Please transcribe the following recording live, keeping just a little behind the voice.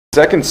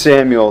2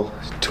 Samuel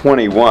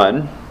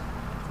 21.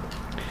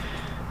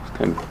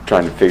 I'm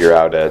trying to figure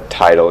out a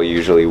title.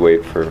 Usually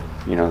wait for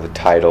the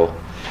title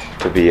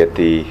to be at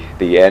the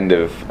end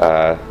of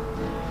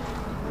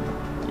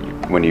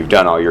when you've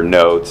done all your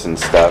notes and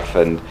stuff.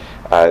 And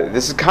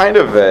this is kind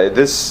of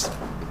this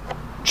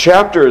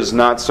chapter is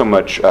not so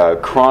much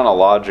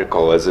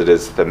chronological as it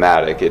is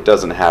thematic. It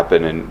doesn't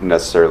happen in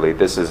necessarily.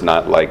 This is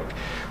not like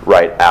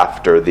right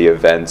after the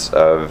events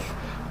of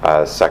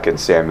 2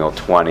 Samuel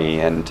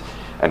 20 and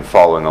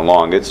following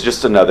along. It's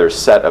just another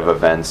set of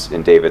events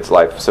in David's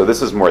life. So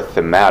this is more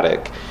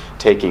thematic,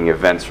 taking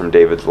events from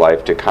David's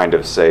life to kind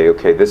of say,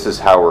 okay, this is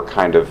how we're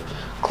kind of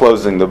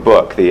closing the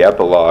book, the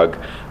epilogue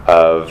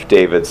of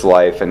David's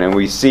life. And then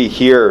we see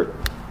here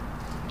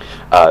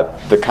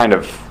the kind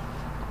of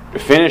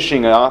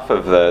finishing off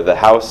of the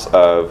house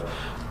of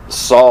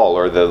Saul,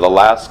 or the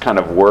last kind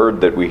of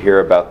word that we hear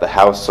about the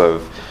house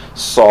of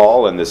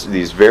Saul, and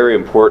these very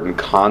important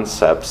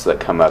concepts that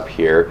come up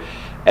here.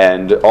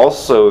 And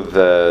also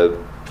the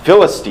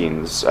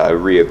Philistines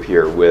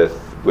reappear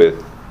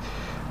with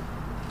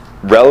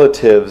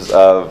relatives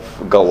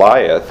of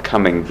Goliath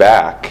coming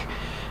back.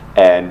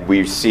 And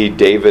we see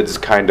David's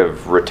kind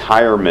of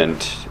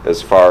retirement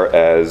as far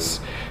as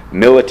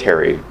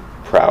military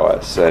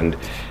prowess and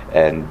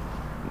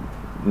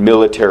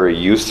military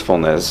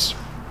usefulness.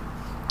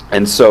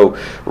 And so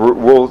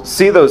we'll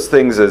see those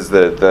things as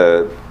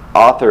the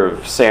author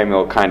of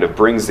Samuel kind of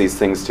brings these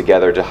things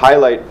together to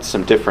highlight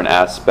some different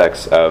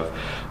aspects of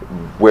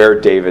where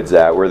David's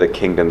at, where the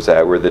kingdom's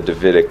at, where the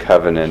Davidic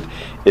covenant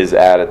is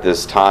at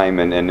this time,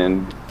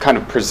 and kind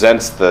of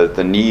presents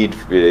the need.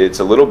 It's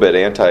a little bit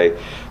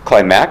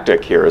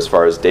anticlimactic here as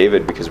far as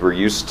David, because we're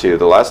used to,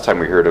 the last time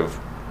we heard of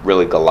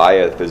really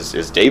Goliath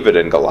is David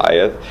and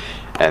Goliath,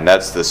 and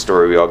that's the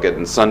story we all get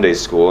in Sunday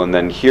school. And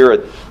then here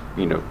at,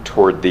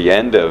 toward the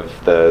end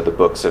of the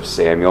books of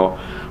Samuel,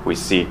 we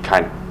see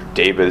kind of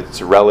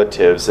David's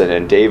relatives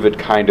and David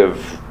kind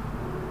of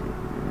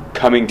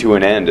coming to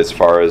an end as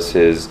far as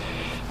his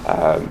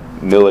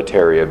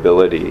military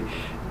ability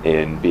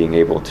in being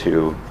able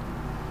to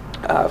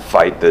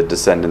fight the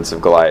descendants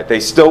of Goliath.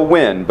 They still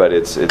win, but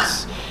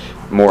it's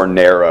more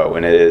narrow,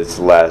 and it is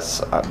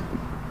less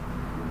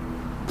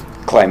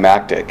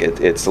climactic.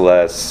 It's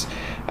less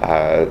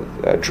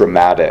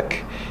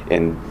dramatic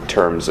in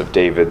terms of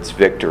David's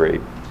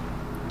victory.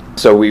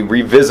 So we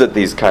revisit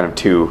these kind of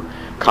two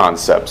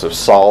concepts of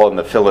Saul and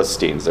the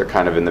Philistines. They're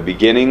kind of in the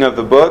beginning of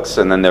the books,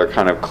 and then they're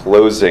kind of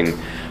closing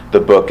the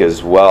book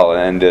as well.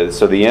 And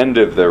so the end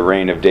of the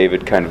reign of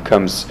David kind of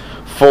comes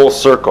full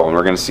circle, and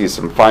we're going to see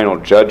some final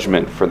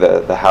judgment for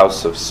the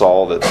house of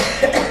Saul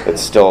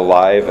that's still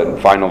alive, and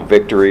final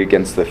victory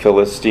against the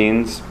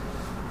Philistines.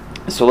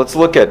 So let's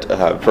look at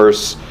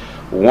verse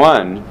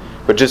 1,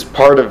 but just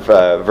part of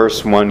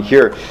verse 1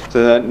 here.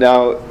 So that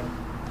now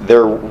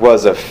there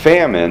was a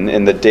famine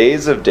in the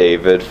days of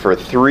David for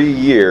 3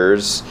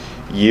 years,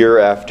 year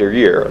after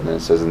year. And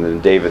it says, and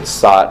then David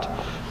sought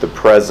the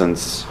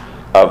presence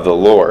of the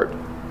Lord.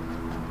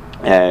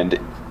 And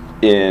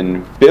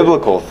in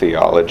biblical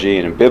theology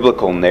and in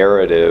biblical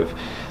narrative,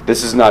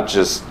 this is not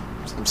just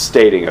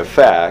stating a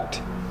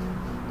fact.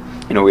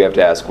 We have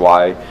to ask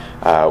why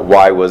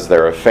was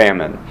there a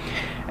famine?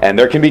 And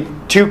there can be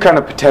two kind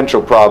of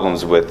potential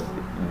problems with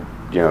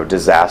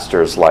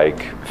disasters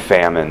like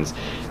famines.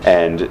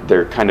 And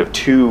they're kind of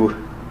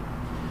two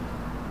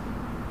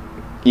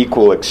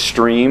equal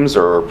extremes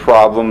or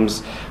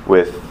problems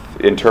with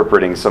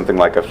interpreting something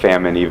like a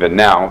famine even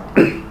now.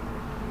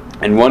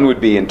 And one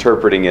would be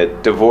interpreting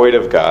it devoid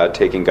of God,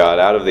 taking God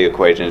out of the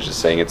equation. It's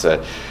just saying it's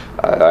I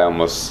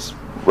almost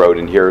said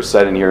in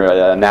here,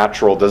 a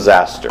natural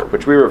disaster,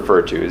 which we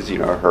refer to as,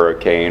 a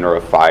hurricane or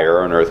a fire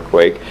or an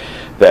earthquake,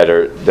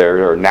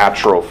 there are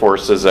natural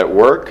forces at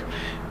work.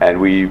 And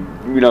we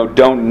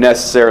don't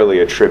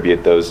necessarily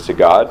attribute those to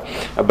God.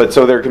 But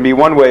so there can be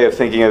one way of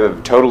thinking of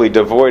it totally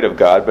devoid of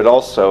God, but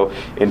also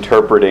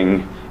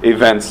interpreting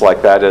events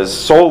like that as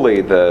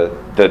solely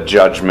the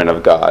judgment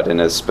of God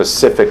in a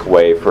specific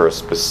way for a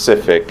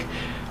specific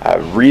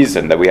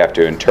reason that we have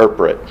to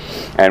interpret.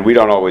 And we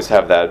don't always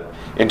have that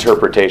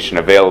interpretation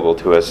available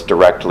to us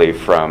directly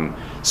from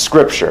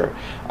Scripture.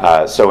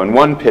 So in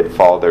one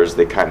pitfall, there's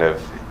the kind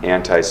of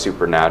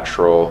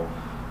anti-supernatural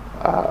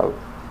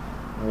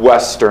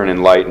Western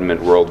Enlightenment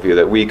worldview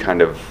that we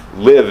kind of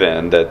live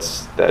in,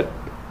 that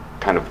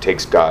kind of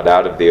takes God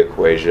out of the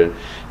equation.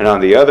 And on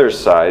the other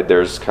side,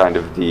 there's kind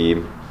of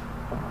the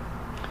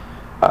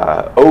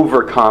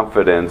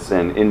overconfidence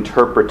and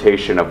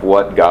interpretation of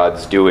what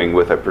God's doing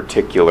with a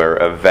particular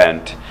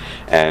event,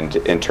 and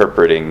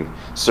interpreting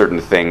certain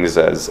things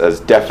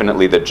as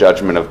definitely the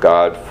judgment of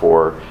God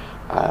for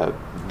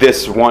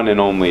this one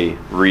and only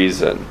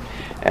reason,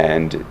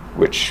 and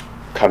which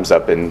comes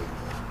up in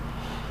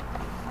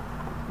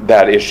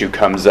that issue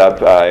comes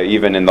up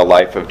even in the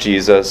life of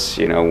Jesus,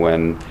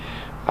 when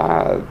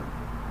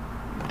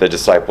the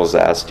disciples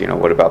asked,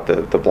 what about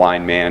the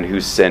blind man?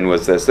 Whose sin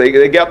was this?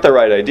 They got the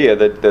right idea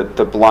that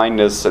the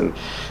blindness and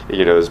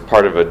is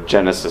part of a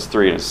Genesis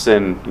 3 and a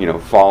sin,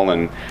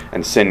 fallen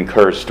and sin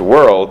cursed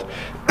world,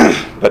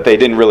 but they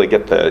didn't really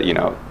get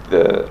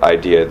the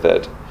idea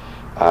that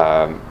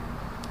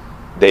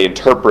they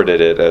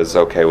interpreted it as,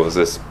 okay, was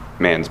this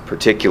man's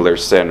particular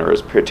sin or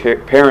his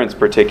parents'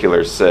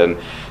 particular sin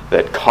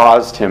that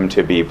caused him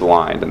to be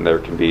blind? And there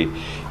can be,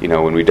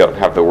 when we don't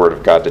have the Word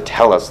of God to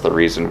tell us the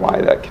reason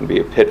why, that can be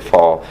a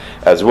pitfall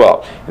as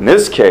well. In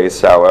this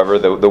case, however,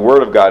 the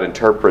Word of God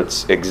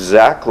interprets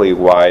exactly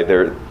why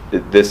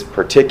this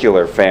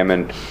particular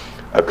famine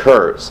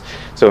occurs.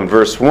 So in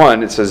verse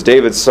 1, it says,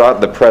 David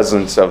sought the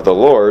presence of the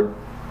Lord,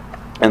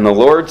 and the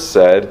Lord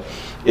said,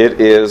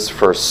 "It is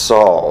for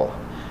Saul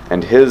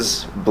and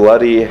his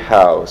bloody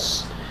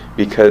house,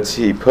 because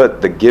he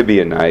put the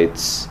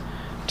Gibeonites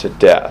to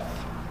death."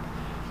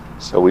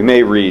 So we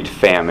may read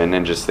famine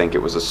and just think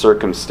it was a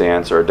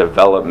circumstance or a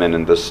development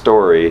in the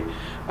story,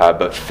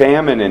 but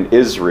famine in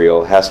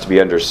Israel has to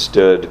be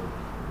understood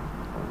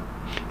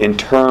in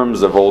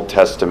terms of Old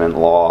Testament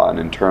law and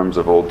in terms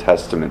of Old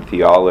Testament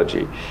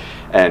theology.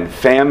 And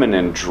famine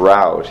and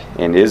drought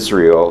in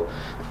Israel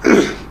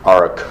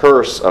are a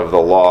curse of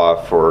the law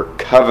for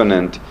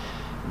covenant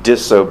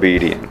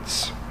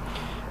disobedience.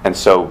 And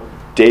so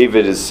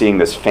David is seeing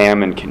this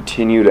famine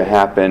continue to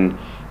happen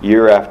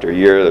year after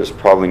year. There's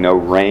probably no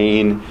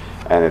rain,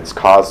 and it's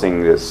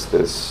causing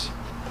this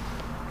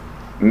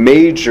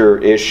major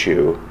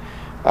issue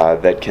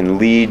that can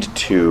lead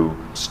to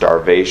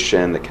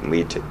starvation, that can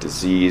lead to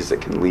disease,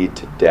 that can lead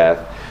to death.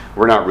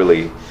 We're not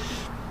really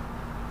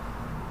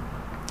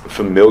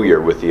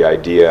familiar with the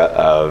idea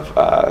of,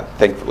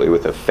 thankfully,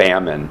 with a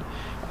famine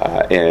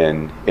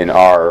in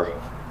our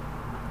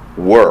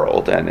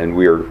world, and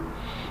we're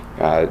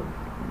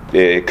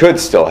it could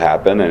still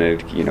happen,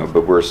 and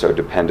but we're so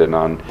dependent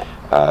on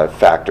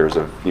factors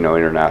of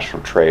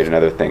international trade and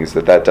other things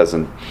that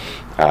doesn't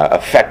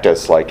affect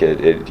us like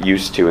it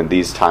used to in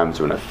these times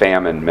when a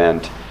famine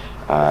meant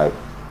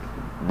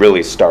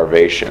really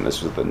starvation.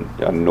 This was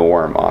a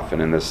norm often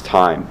in this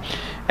time,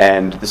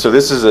 and so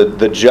this is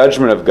the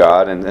judgment of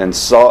God, and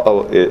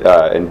Saul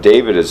and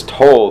David is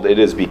told it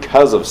is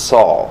because of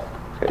Saul.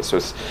 Okay,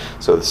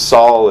 so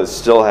Saul is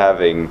still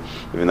having,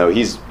 even though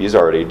he's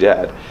already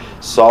dead,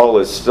 Saul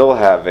is still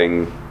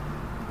having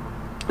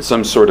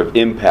some sort of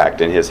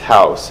impact in his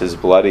house. His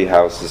bloody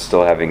house is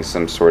still having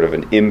some sort of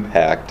an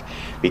impact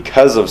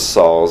because of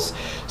Saul's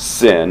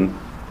sin.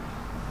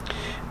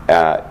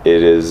 It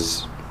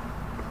is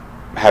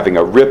having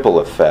a ripple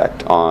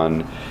effect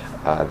on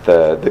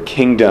the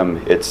kingdom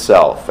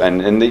itself.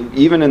 And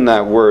even in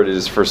that word, it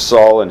is for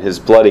Saul and his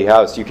bloody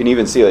house. You can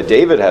even see that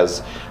David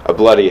has a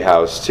bloody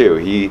house too.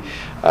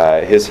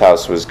 His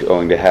house was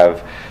going to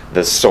have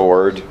the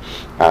sword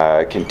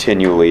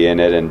continually in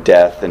it, and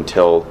death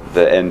until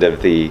the end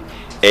of the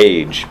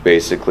age,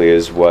 basically,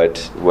 is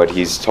what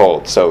he's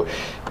told. So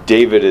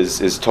David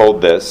is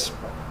told this.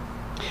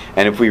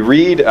 And if we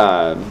read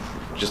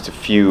just a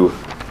few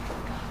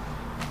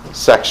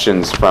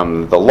sections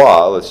from the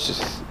law, let's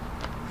just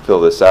fill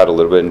this out a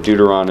little bit. In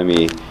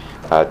Deuteronomy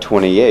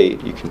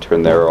 28, you can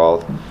turn there, or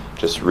I'll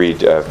just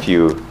read a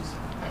few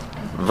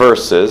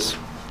verses.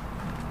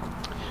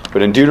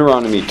 But in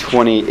Deuteronomy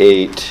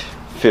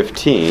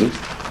 28:15,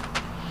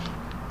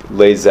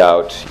 lays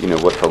out,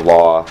 what the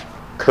law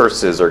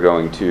curses are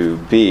going to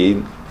be.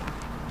 It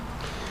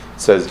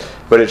says,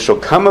 "But it shall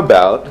come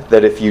about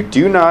that if you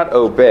do not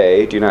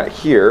obey, do not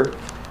hear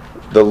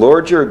the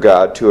Lord your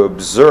God to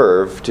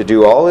observe, to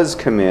do all his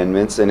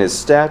commandments and his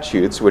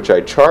statutes, which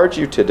I charge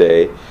you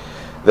today,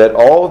 that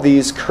all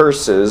these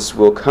curses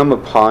will come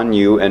upon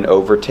you and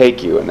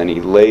overtake you." And then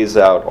he lays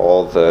out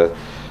all the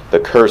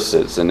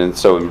curses. And then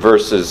so in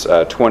verses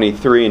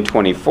 23 and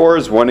 24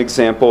 is one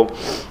example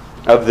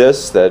of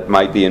this that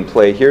might be in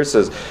play here. It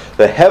says,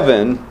 "The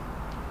heaven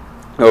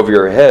over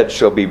your head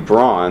shall be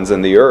bronze,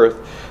 and the earth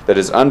that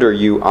is under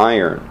you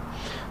iron.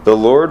 The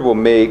Lord will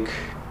make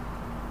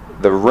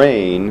the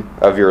rain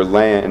of your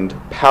land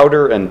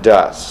powder and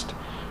dust.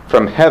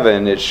 From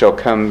heaven it shall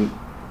come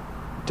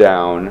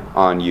down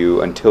on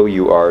you until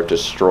you are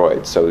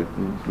destroyed." So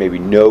maybe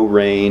no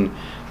rain,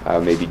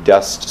 maybe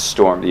dust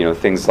storm,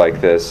 things like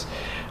this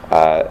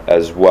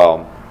as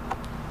well.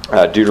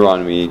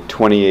 Deuteronomy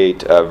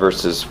 28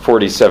 verses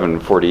 47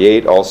 and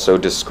 48 also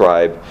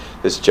describe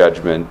this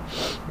judgment.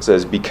 It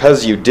says,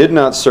 "Because you did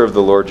not serve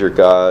the Lord your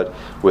God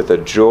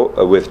with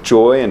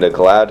joy and a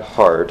glad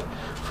heart,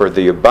 for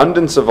the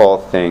abundance of all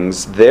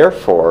things,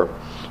 therefore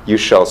you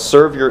shall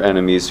serve your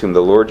enemies, whom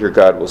the Lord your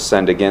God will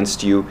send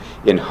against you,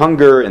 in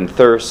hunger and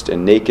thirst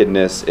and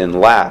nakedness, in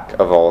lack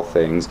of all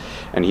things,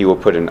 and he will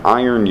put an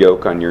iron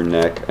yoke on your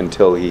neck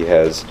until he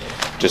has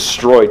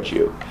destroyed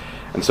you."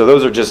 And so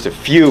those are just a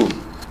few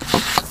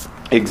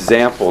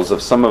examples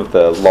of some of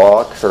the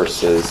law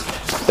curses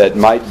that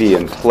might be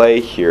in play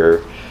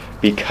here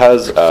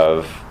because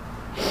of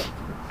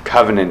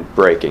covenant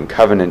breaking,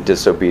 covenant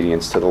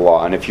disobedience to the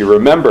law. And if you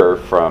remember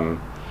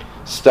from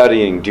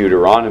studying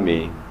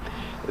Deuteronomy,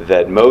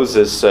 that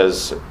Moses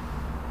says,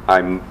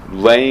 I'm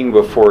laying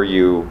before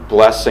you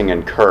blessing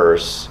and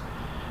curse,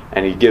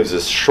 and he gives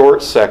a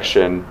short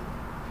section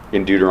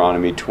in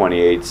Deuteronomy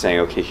 28 saying,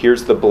 okay,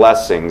 here's the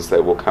blessings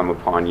that will come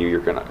upon you. You're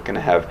going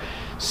to have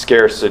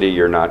scarcity.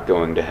 You're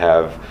going to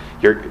have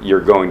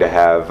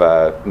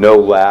no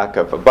lack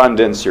of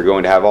abundance. You're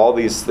going to have all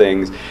these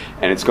things,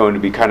 and it's going to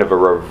be kind of a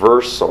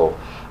reversal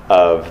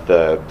of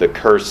the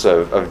curse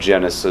of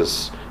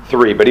Genesis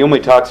 3. But he only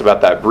talks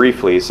about that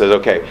briefly. He says,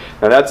 okay,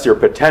 now that's your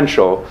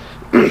potential.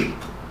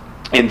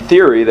 In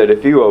theory, that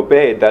if you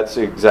obeyed, that's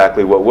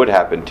exactly what would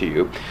happen to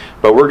you.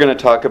 But we're going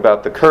to talk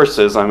about the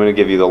curses. I'm going to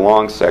give you the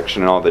long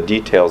section and all the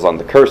details on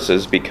the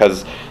curses,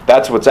 because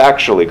that's what's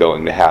actually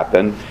going to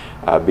happen,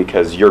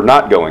 because you're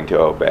not going to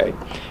obey.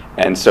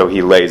 And so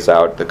he lays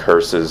out the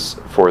curses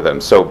for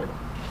them. So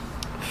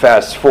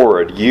fast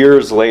forward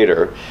years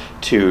later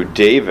to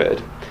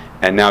David,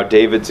 and now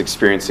David's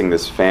experiencing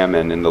this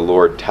famine, and the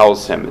Lord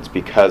tells him it's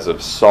because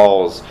of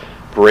Saul's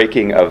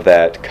breaking of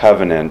that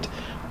covenant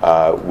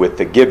with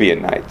the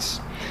Gibeonites.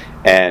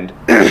 And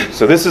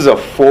so this is a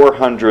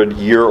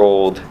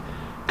 400-year-old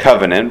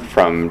covenant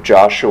from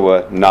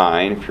Joshua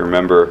 9. If you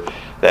remember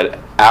that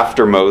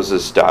after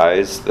Moses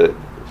dies, the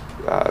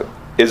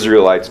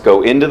Israelites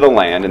go into the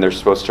land, and they're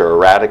supposed to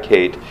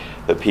eradicate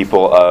the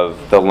people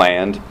of the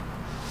land.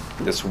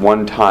 This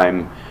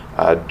one-time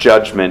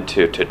judgment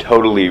to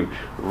totally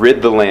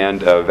rid the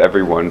land of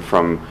everyone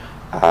for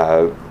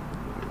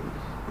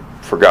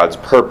God's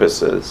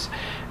purposes.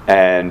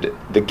 And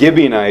the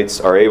Gibeonites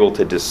are able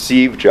to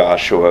deceive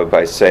Joshua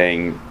by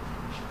saying,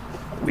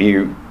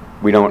 we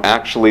don't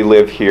actually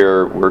live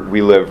here.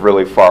 We live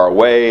really far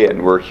away,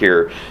 and we're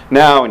here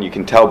now. And you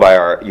can tell by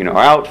our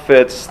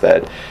outfits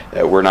that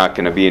we're not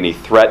going to be any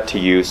threat to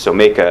you. So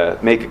make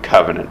a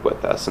covenant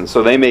with us. And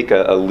so they make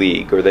a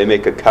league, or they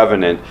make a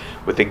covenant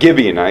with the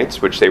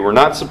Gibeonites, which they were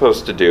not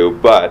supposed to do.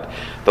 But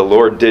the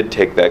Lord did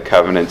take that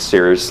covenant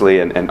seriously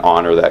and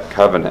honor that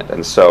covenant.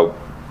 And so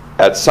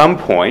at some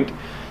point,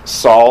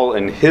 Saul,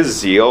 in his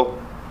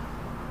zeal,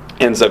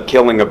 ends up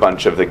killing a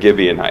bunch of the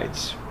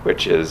Gibeonites,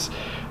 which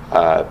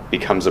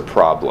becomes a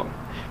problem,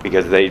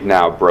 because they've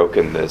now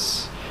broken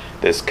this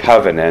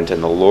covenant,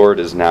 and the Lord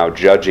is now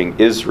judging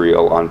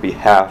Israel on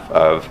behalf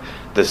of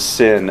the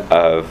sin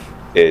of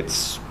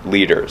its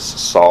leaders,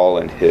 Saul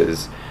and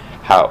his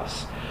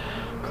house.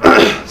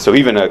 So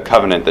even a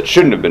covenant that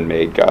shouldn't have been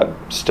made, God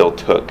still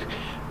took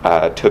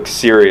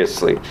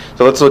seriously.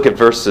 So let's look at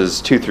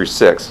verses 2 through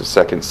 6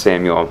 of 2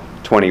 Samuel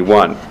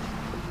 21.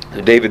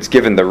 David's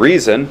given the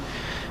reason.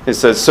 It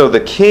says, so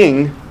the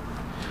king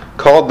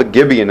called the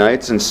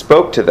Gibeonites and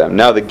spoke to them.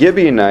 Now the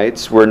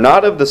Gibeonites were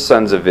not of the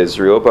sons of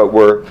Israel, but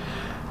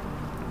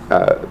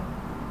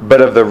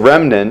of the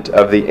remnant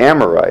of the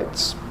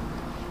Amorites.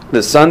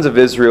 The sons of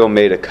Israel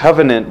made a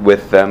covenant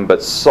with them,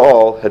 but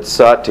Saul had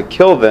sought to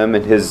kill them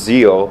in his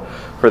zeal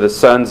for the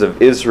sons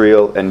of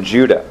Israel and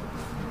Judah.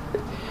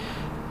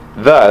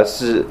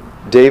 Thus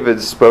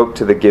David spoke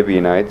to the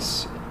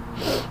Gibeonites,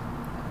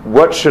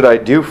 what should I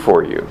do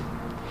for you?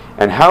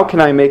 And how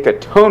can I make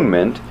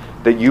atonement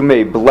that you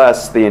may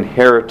bless the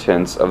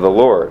inheritance of the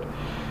Lord?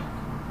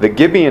 The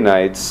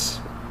Gibeonites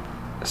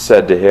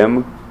said to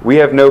him, we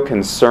have no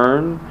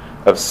concern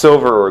of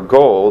silver or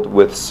gold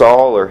with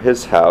Saul or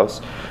his house,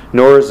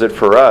 nor is it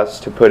for us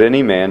to put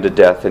any man to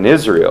death in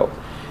Israel.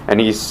 And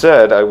he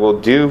said, I will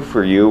do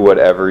for you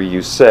whatever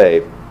you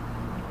say.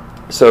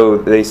 So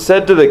they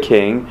said to the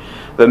king,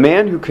 the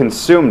man who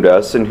consumed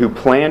us and who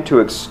planned to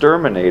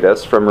exterminate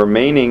us from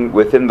remaining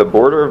within the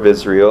border of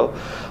Israel,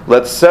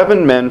 let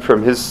 7 men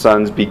from his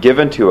sons be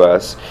given to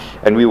us,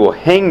 and we will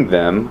hang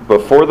them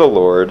before the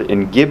Lord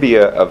in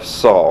Gibeah of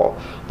Saul,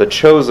 the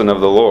chosen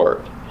of the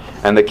Lord.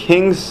 And the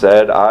king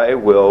said, I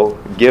will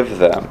give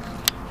them.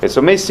 Okay, so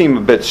it may seem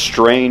a bit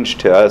strange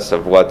to us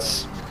of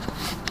what's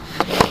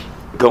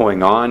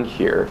going on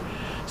here.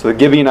 So the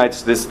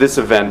Gibeonites, this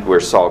event where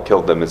Saul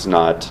killed them is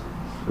not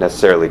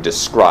necessarily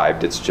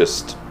described. It's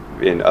just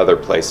in other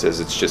places.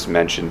 It's just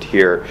mentioned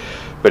here.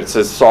 But it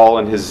says Saul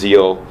in his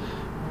zeal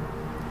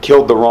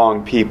killed the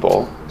wrong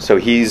people. So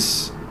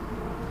he's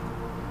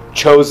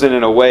chosen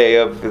in a way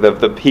of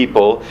the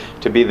people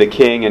to be the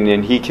king,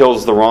 and he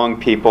kills the wrong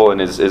people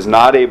and is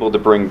not able to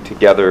bring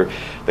together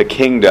the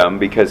kingdom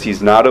because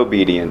he's not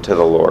obedient to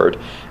the Lord.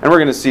 And we're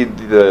going to see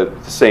the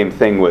same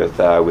thing with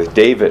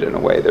David in a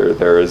way.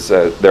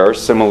 There are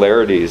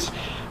similarities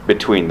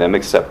between them,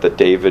 except that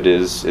David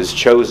is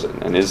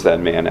chosen and is that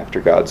man after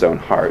God's own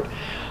heart.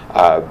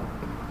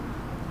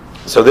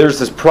 So there's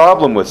this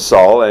problem with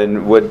Saul,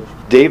 and what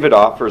David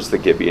offers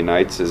the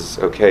Gibeonites is,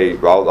 okay,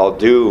 I'll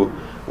do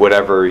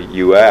whatever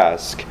you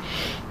ask.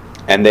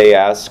 And they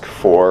ask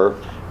for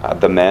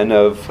the men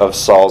of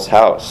Saul's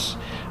house.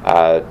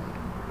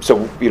 So,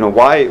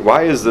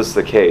 why is this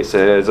the case?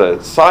 And as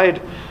a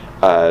side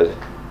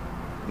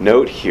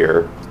note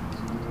here,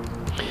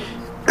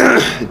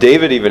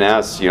 David even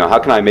asks, how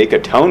can I make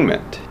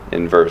atonement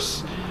in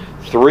verse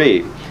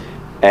 3?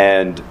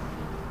 And,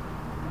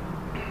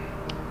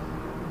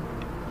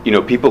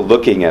 people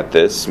looking at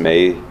this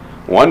may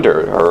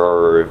wonder,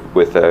 or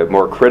with a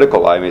more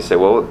critical eye may say,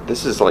 well,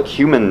 this is like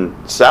human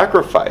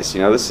sacrifice.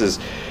 This is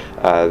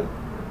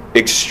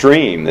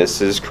extreme.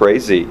 This is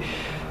crazy.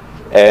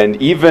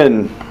 And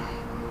even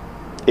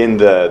in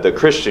the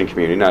Christian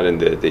community, not in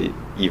the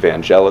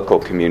evangelical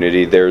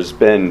community, there's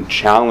been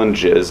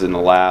challenges in the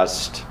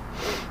last,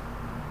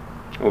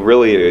 well,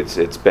 really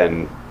it's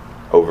been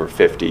over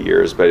 50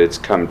 years, but it's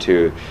come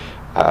to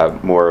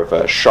more of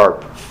a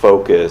sharp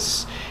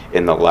focus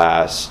in the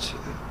last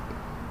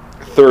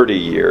 30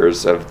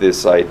 years of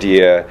this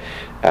idea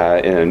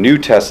in a New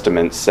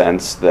Testament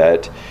sense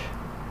that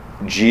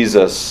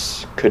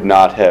Jesus could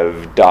not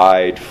have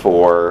died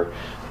for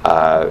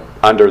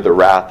under the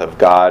wrath of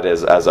God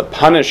as a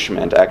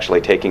punishment,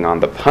 actually taking on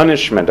the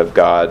punishment of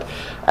God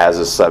as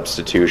a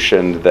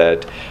substitution,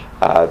 that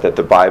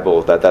the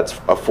Bible, that's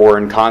a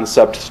foreign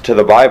concept to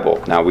the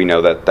Bible. Now we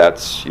know that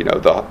that's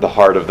the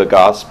heart of the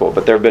gospel,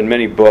 but there have been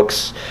many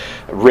books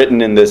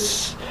written in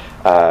this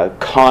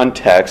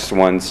context,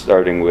 one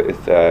starting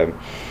with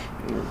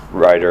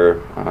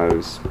writer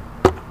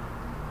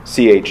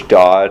C.H.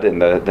 Dodd in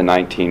the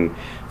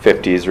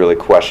 1950s, really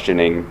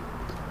questioning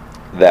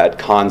that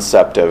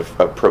concept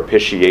of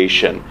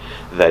propitiation,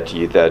 that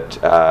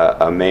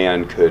a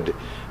man could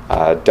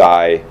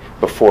die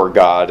before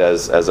God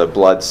as a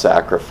blood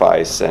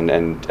sacrifice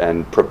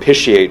and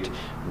propitiate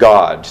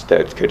God,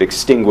 that could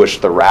extinguish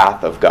the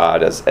wrath of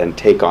God and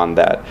take on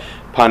that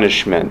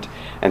punishment.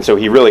 And so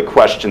he really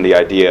questioned the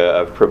idea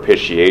of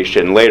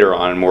propitiation. Later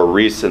on, more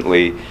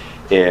recently,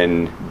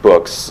 in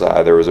books,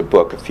 there was a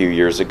book a few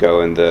years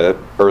ago in the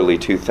early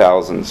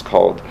 2000s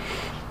called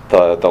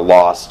The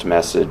Lost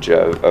Message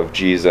of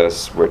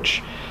Jesus,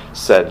 which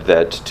said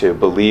that to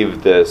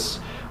believe this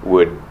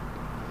would,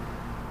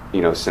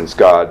 since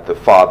God the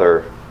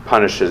Father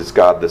punishes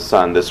God the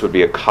Son, this would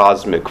be a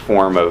cosmic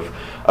form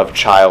of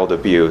child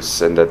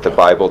abuse, and that the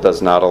Bible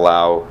does not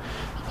allow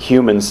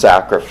human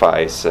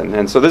sacrifice.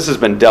 And so this has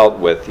been dealt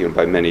with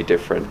by many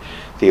different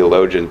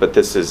theologians, but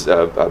this is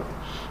an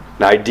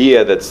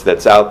idea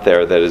that's out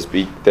there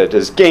that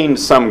has gained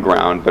some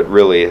ground, but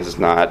really has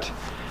not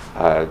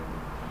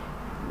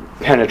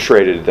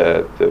penetrated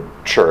the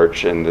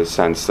church in the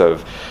sense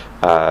of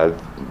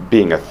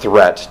being a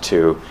threat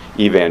to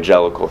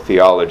evangelical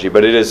theology.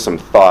 But it is some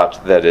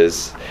thought that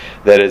is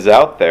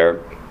out there,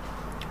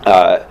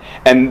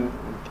 and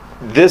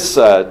this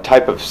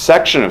type of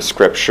section of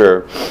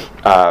Scripture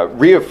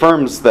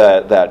reaffirms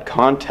that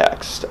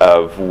context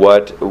of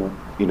what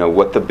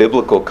the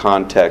biblical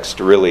context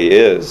really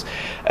is,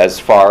 as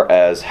far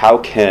as how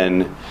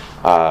can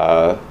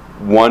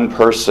one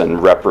person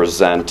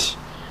represent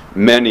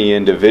many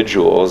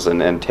individuals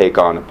and take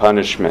on a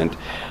punishment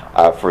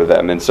for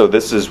them. And so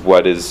this is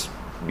what is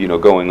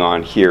going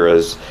on here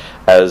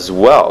as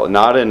well,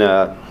 not in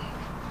a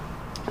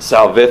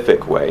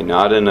salvific way,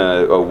 not in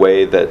a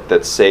way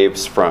that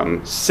saves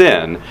from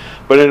sin,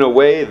 but in a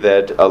way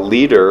that a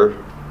leader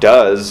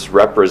does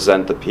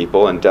represent the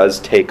people and does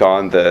take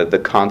on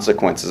the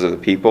consequences of the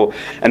people,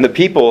 and the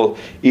people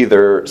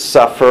either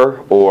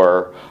suffer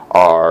or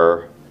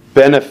are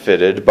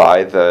benefited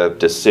by the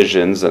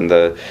decisions and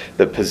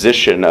the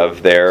position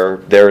of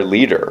their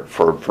leader,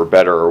 for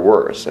better or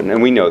worse.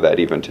 And we know that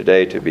even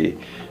today to be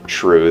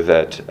true,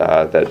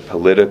 that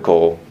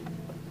political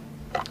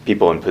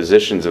people in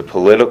positions of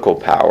political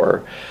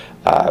power,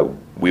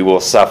 we will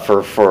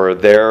suffer for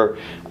their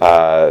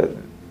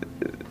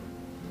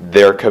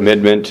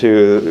commitment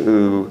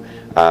to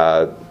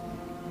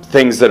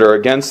things that are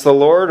against the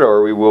Lord,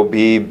 or we will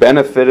be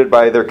benefited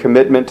by their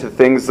commitment to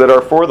things that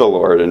are for the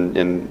Lord,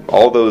 and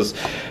all those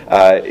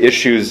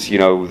issues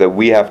that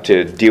we have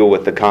to deal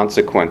with the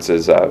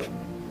consequences of.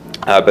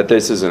 But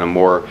this is in a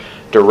more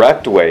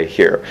direct way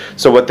here.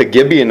 So what the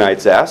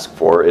Gibeonites ask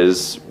for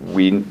is,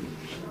 we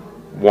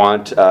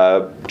want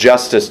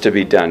justice to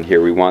be done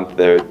here. We want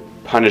the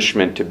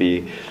punishment to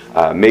be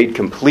made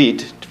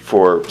complete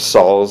for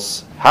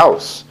Saul's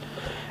house.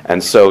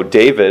 And so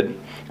David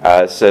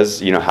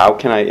says, how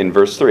can I, in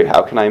verse 3,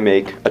 how can I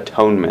make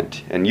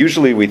atonement? And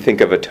usually we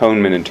think of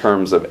atonement in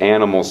terms of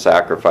animal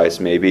sacrifice,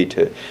 maybe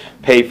to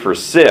pay for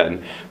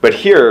sin. But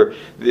here,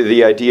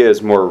 the idea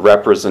is more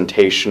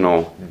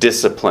representational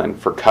discipline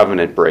for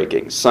covenant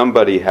breaking.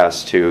 Somebody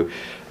has to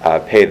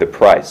pay the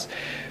price.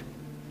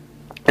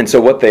 And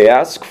so what they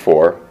ask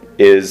for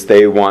is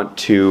they want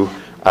to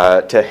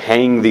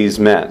hang these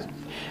men.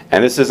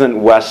 And this isn't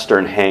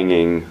Western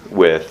hanging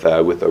with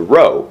a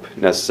rope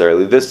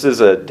necessarily. This is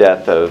a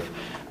death of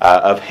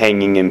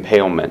hanging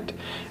impalement.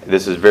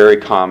 This is very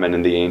common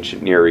in the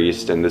ancient Near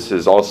East, and this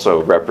is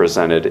also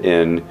represented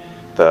in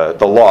the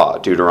law,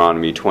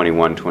 Deuteronomy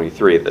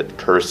 21:23, that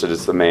cursed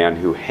is the man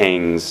who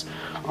hangs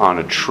on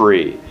a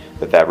tree.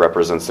 That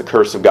represents the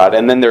curse of God,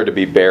 and then they're to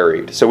be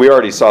buried. So we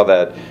already saw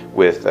that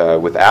with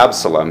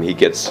Absalom. He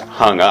gets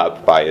hung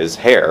up by his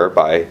hair,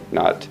 by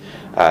not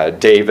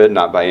David,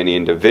 not by any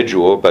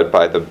individual, but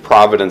by the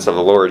providence of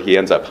the Lord. He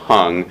ends up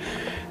hung.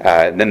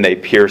 Then they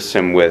pierce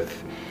him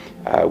with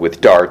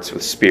darts,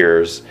 with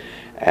spears,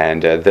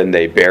 and then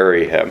they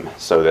bury him,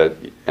 so that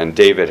And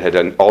David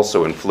had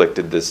also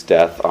inflicted this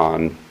death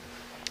on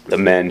the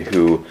men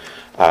who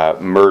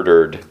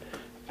murdered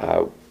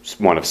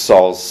one of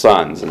Saul's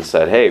sons and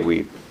said, hey,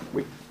 we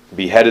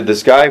beheaded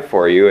this guy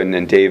for you. And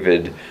then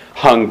David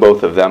hung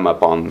both of them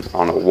up on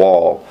a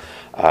wall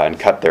and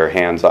cut their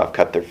hands off,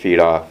 cut their feet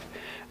off,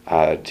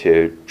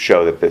 to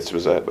show that this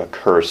was a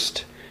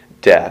cursed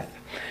death.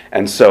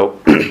 And so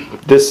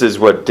this is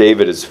what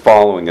David is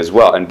following as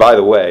well. And by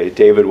the way,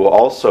 David will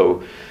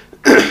also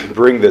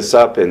bring this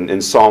up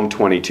in Psalm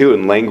 22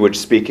 in language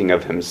speaking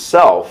of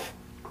himself,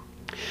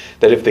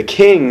 that if the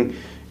king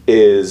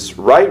is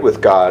right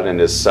with God and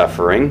is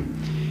suffering,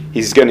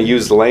 he's going to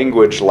use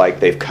language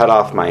like, they've cut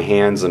off my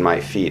hands and my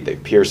feet,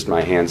 they've pierced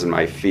my hands and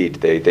my feet,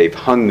 they've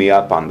hung me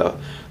up on the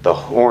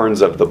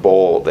horns of the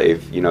bull,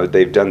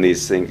 they've done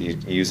these things. He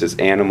uses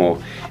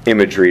animal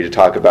imagery to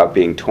talk about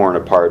being torn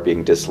apart,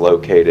 being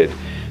dislocated,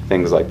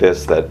 things like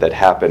this that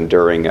happen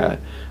during a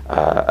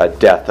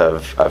death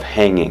of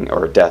hanging,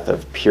 or a death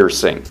of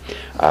piercing,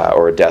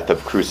 or a death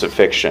of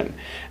crucifixion.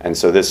 And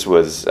so this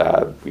was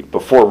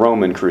before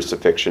Roman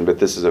crucifixion, but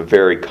this is a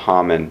very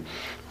common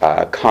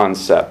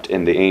concept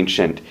in the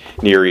ancient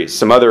Near East.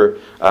 Some other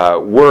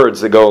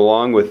words that go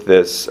along with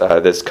this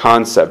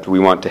concept, we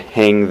want to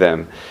hang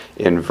them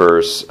in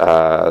verse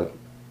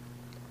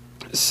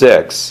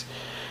 6,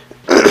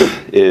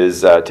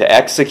 is to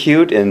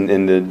execute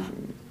in the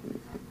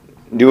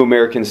New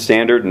American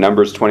Standard,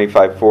 Numbers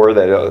 25:4,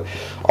 that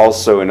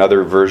also in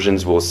other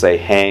versions will say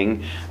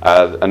hang.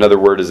 Another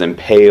word is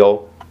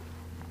impale,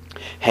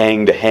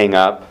 hang, to hang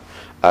up,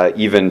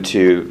 even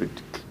to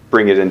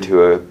bring it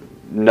into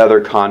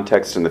another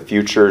context in the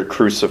future.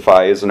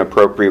 Crucify is an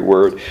appropriate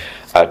word.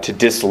 To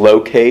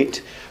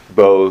dislocate,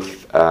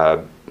 both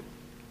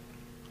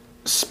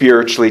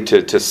spiritually,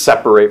 to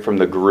separate from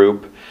the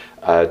group,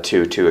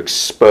 to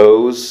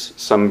expose,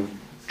 some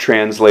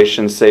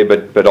translations say,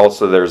 but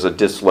also there's a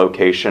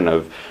dislocation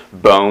of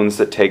bones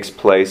that takes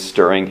place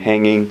during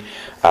hanging.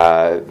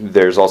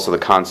 There's also the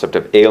concept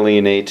of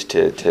alienate,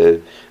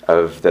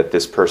 that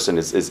this person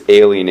is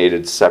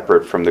alienated,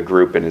 separate from the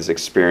group, and is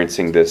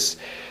experiencing this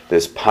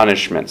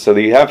punishment. So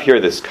you have here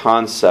this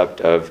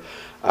concept of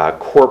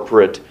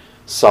corporate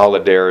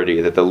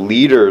solidarity, that the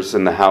leaders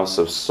in the house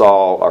of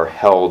Saul are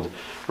held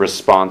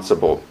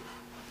responsible.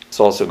 This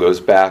also goes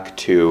back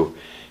to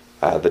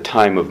the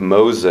time of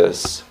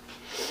Moses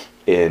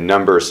in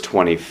Numbers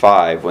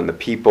 25, when the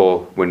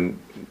people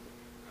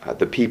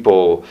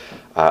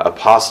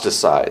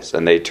apostatize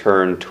and they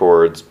turn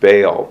towards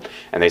Baal,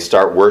 and they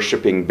start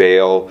worshiping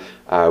Baal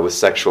with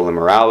sexual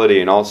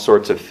immorality and all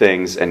sorts of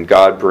things, and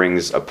God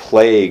brings a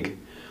plague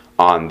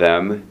on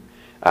them.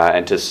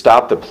 And to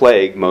stop the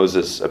plague,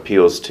 Moses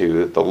appeals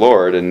to the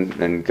Lord,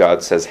 and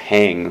God says,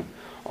 hang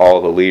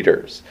all the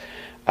leaders.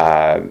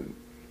 And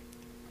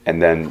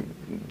then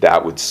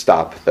that would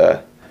stop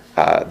the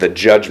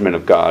judgment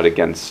of God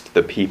against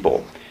the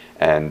people.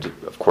 And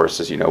of course,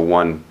 as you know,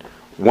 one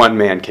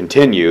man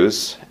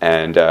continues,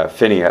 and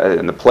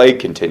the plague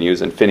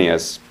continues, and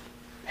Phinehas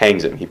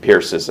hangs him. He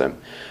pierces him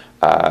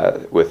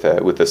with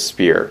a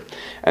spear.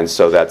 And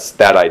so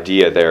that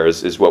idea there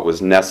is what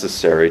was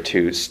necessary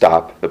to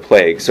stop the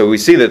plague. So we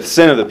see that the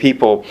sin of the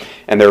people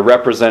and their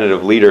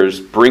representative leaders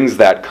brings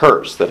that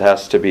curse that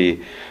has to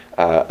be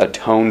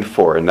atoned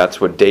for. And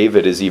that's what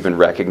David is even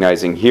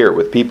recognizing here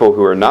with people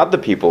who are not the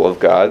people of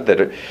God,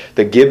 that are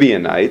the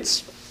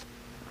Gibeonites,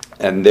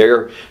 and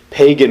their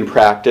pagan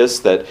practice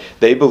that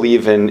they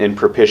believe in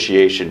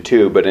propitiation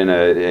too, but in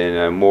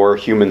a more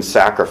human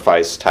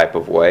sacrifice type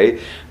of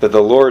way, that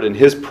the Lord in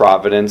His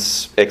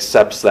providence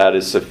accepts that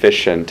as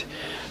sufficient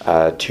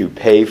to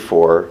pay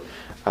for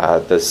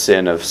the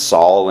sin of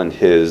Saul and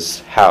his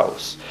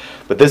house.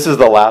 But this is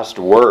the last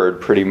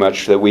word pretty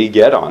much that we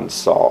get on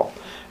Saul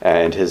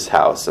and his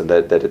house, and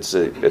that it's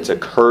a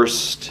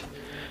cursed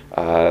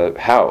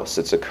house,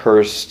 it's a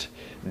cursed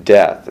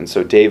death. And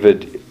so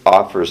David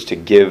offers to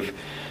give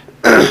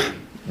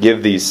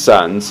these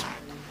sons.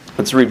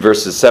 Let's read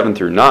verses 7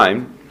 through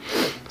 9.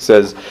 It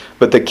says,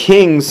 "But the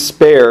king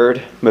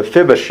spared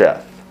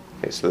Mephibosheth,"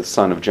 okay, so the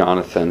son of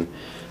Jonathan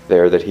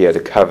there that he had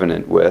a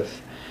covenant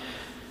with,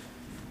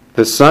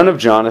 "the son of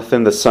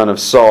Jonathan, the son of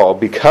Saul,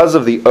 because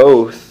of the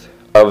oath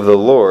of the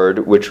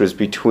Lord, which was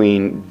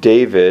between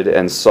David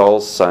and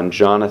Saul's son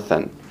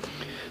Jonathan.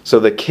 So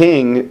the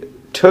king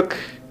took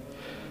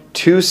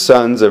 2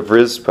 sons of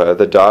Rizpah,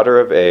 the daughter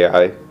of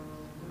Ai,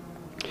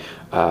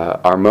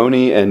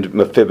 Armoni and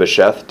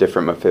Mephibosheth,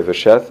 different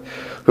Mephibosheth,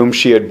 whom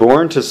she had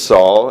borne to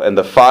Saul, and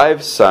the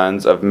 5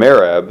 sons of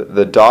Merab,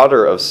 the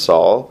daughter of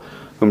Saul,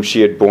 whom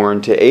she had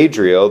borne to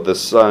Adriel, the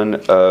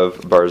son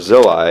of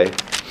Barzillai,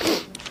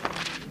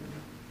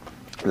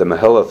 the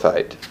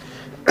Mahalathite.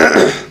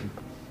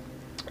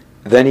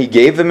 Then he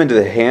gave them into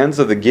the hands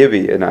of the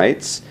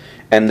Gibeonites,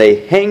 and they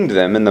hanged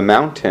them in the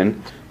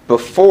mountain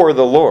before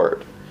the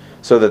Lord,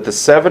 so that the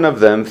 7 of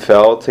them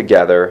fell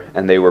together,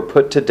 and they were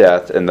put to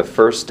death in the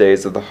first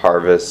days of the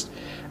harvest,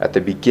 at the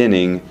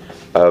beginning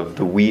of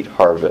the wheat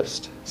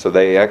harvest." So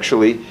they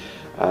actually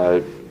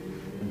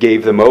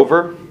gave them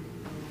over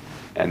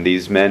And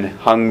these men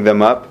hung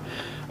them up,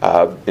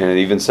 and it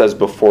even says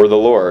before the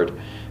Lord.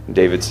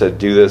 David said,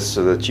 do this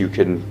so that you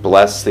can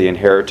bless the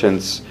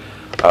inheritance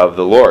of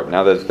the Lord.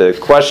 Now the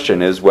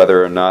question is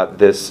whether or not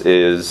this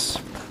is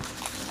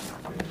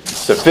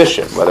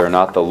sufficient, whether or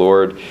not the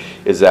Lord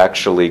is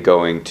actually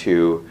going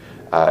to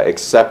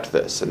accept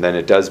this. And then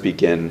it does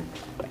begin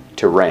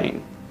to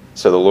rain.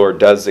 So the Lord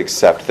does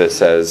accept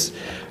this as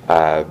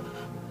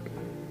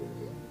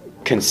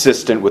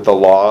consistent with the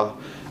law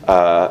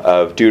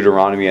of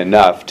Deuteronomy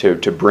enough to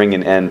bring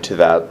an end to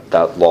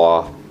that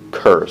law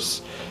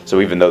curse. So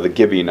even though the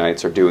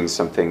Gibeonites are doing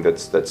something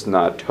that's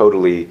not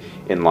totally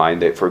in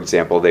line, for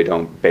example, they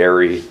don't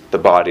bury the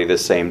body the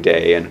same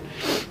day and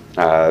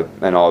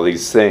all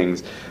these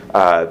things,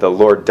 the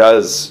Lord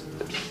does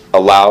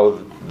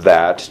allow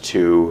that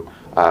to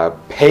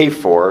pay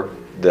for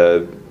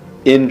the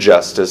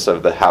injustice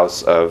of the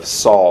house of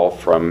Saul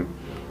from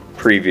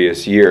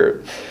previous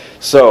year.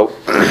 So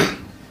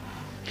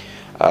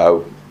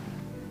the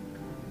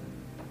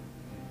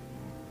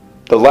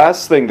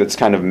last thing that's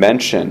kind of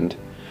mentioned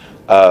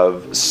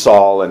of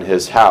Saul and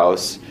his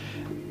house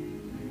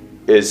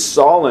is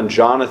Saul and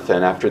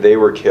Jonathan, after they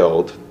were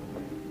killed,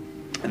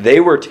 they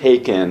were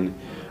taken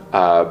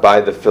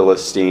by the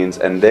Philistines,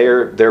 and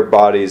their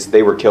bodies,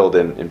 they were killed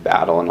in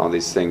battle and all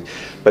these things,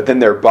 but then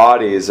their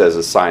bodies, as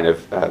a sign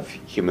of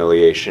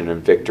humiliation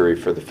and victory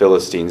for the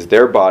Philistines,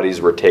 their bodies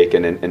were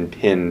taken and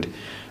pinned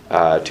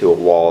to a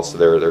wall, so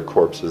their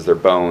corpses, their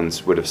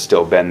bones would have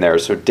still been there.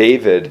 So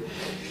David,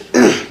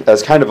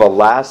 as kind of a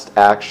last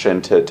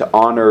action to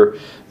honor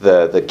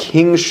the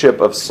kingship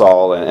of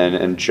Saul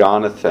and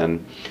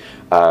Jonathan,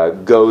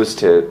 goes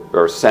to,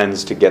 or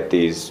sends to get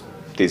these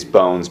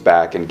bones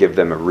back and give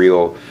them a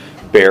real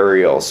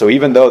burial. So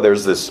even though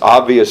there's this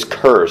obvious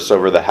curse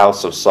over the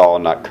house of Saul,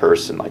 not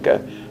curse in like a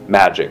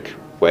magic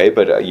way,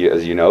 but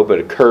as you know, but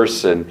a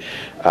curse in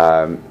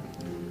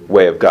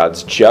way of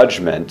God's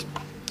judgment,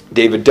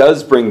 David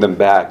does bring them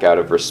back out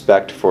of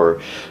respect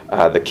for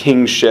the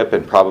kingship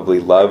and probably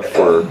love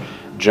for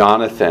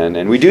Jonathan.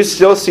 And we do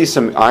still see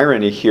some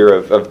irony here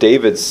of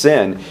David's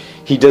sin.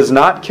 He does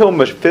not kill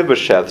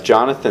Mephibosheth,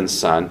 Jonathan's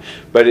son,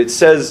 but it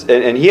says,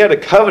 and he had a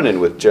covenant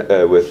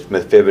with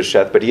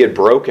Mephibosheth, but he had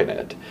broken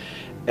it,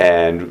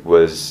 and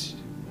was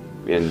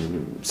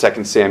in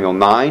 2 Samuel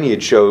 9. He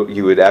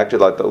had acted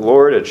like the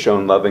Lord, had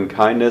shown loving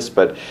kindness,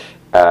 but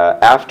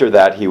after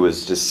that he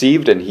was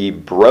deceived, and he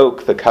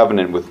broke the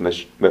covenant with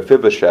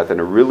Mephibosheth in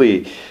a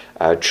really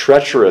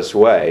treacherous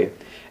way.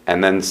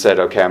 And then said,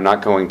 okay, I'm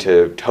not going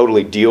to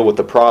totally deal with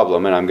the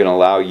problem, and I'm going to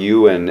allow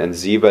you and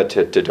Ziba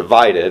to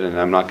divide it, and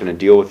I'm not going to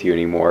deal with you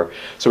anymore.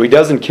 So he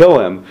doesn't kill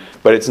him,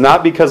 but it's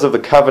not because of the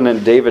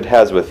covenant David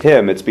has with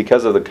him, it's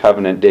because of the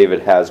covenant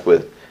David has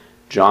with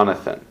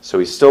Jonathan. So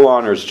he still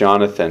honors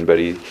Jonathan, but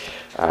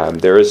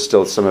there is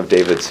still some of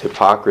David's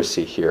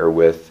hypocrisy here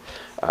with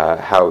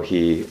how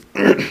he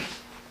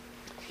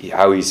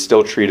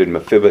still treated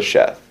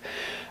Mephibosheth.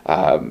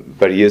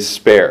 But he is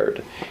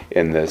spared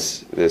in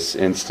this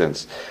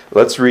instance.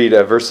 Let's read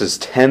verses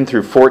 10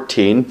 through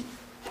 14,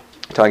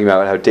 talking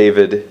about how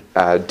David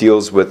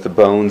deals with the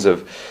bones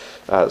of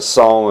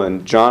Saul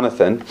and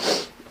Jonathan.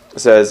 It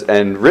says,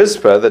 and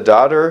Rizpah, the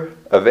daughter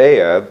of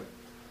Aiah,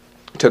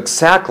 took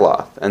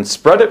sackcloth and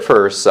spread it for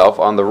herself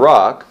on the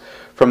rock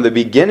from the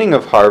beginning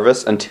of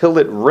harvest until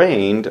it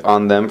rained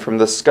on them from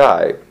the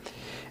sky.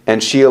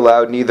 And she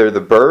allowed neither the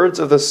birds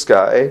of the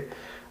sky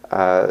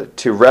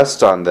to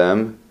rest on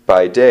them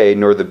by day,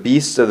 nor the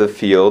beasts of the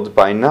field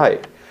by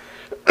night.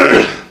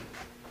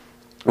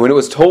 When it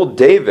was told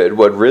David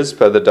what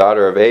Rizpah, the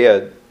daughter of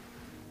Aiah,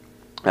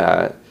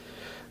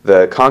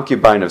 the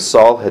concubine of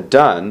Saul, had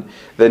done,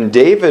 then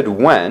David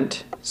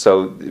went.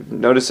 So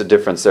notice a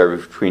difference there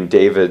between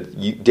David.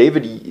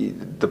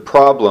 The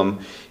problem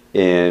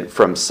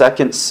from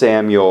 2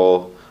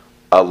 Samuel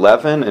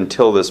 11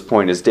 until this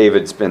point is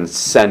David's been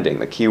sending.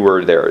 The key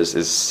word there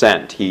is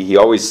sent. He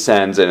always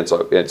sends, and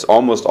it's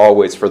almost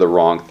always for the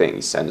wrong thing.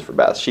 He sends for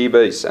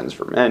Bathsheba, he sends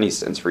for men, he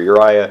sends for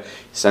Uriah,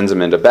 he sends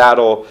him into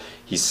battle,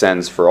 he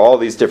sends for all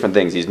these different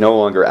things. He's no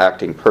longer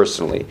acting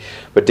personally.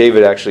 But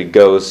David actually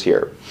goes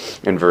here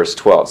in verse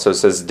 12. So it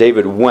says,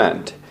 David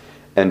went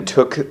and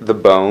took the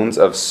bones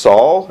of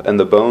Saul and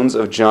the bones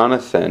of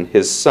Jonathan,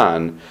 his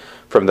son,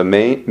 from the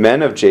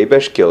men of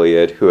Jabesh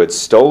Gilead, who had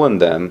stolen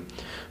them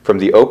from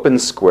the open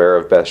square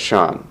of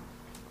Bethshan,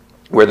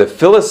 where the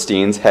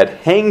Philistines had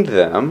hanged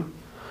them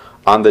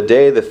on the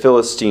day the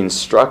Philistines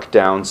struck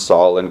down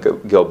Saul and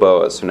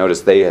Gilboa. So notice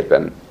they had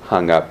been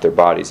hung up, their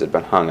bodies had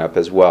been hung up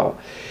as well.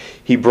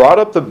 He brought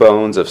up the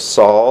bones of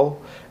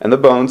Saul and the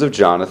bones of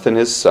Jonathan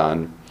his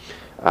son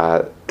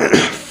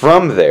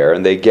from there,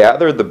 and they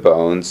gathered the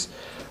bones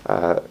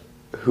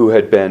who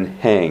had been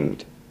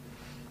hanged.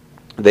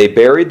 They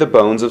buried the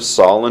bones of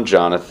Saul and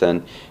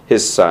Jonathan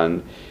his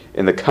son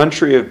in the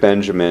country of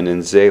Benjamin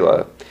in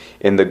Zelah,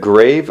 in the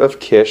grave of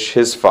Kish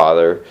his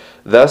father.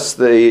 Thus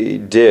they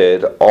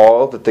did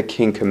all that the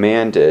king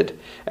commanded,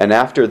 and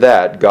after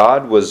that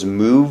God was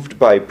moved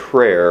by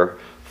prayer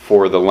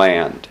for the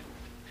land.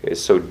 Okay,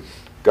 so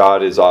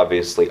God is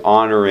obviously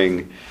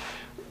honoring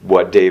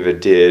what David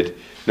did,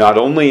 not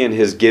only in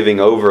his giving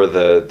over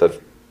the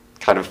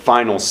kind of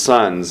final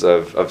sons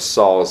of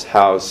Saul's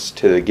house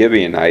to the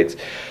Gibeonites,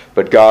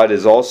 but God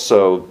is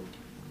also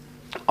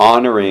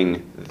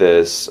honoring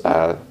this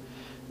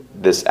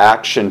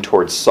action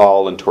towards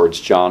Saul and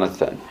towards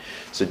Jonathan.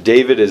 So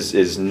David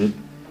is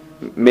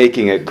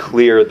making it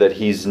clear that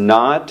he's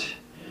not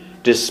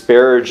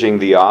disparaging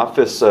the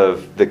office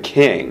of the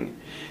king,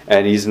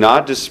 and he's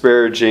not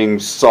disparaging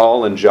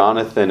Saul and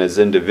Jonathan as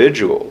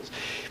individuals,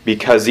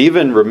 because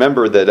even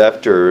remember that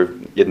after,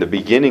 in the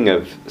beginning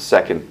of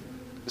 2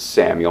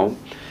 Samuel,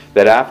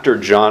 that after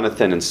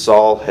Jonathan and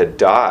Saul had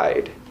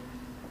died,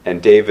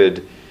 and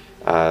David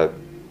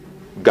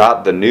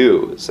got the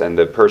news, and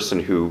the person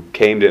who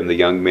came to him, the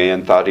young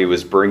man, thought he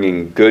was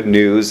bringing good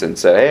news and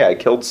said, "Hey, I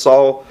killed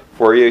Saul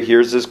for you.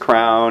 Here's his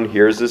crown,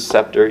 here's his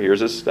scepter, here's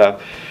his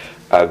stuff."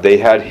 They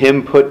had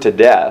him put to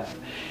death.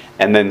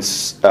 And then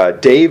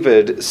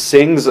David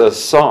sings a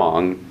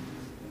song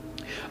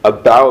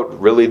about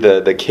really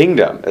the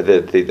kingdom.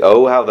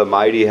 Oh, how the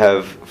mighty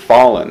have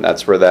fallen.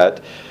 That's where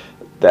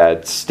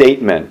that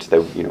statement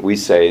that we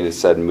say, and it's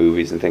said in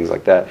movies and things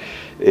like that,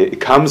 it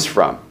comes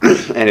from.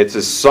 And it's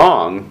a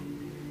song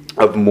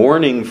of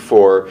mourning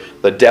for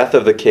the death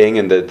of the king,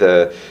 and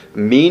the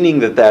meaning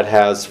that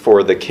has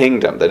for the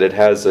kingdom, that it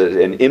has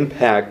an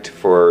impact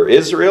for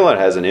Israel, it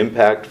has an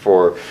impact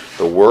for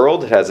the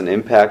world, it has an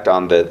impact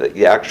on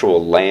the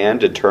actual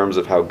land in terms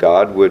of how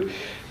God would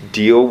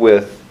deal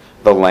with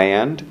the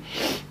land.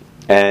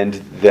 And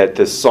that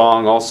the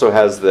song also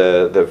has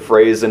the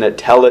phrase in it,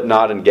 "Tell it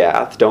not in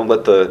Gath." Don't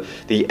let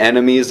the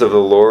enemies of the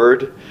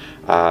Lord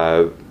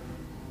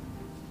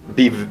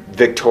be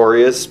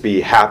victorious,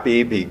 be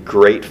happy, be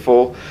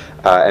grateful,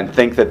 and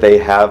think that they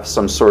have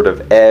some sort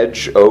of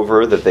edge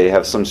over, that they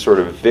have some sort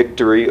of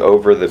victory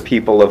over the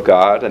people of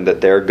God, and that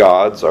their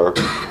gods are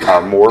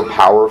more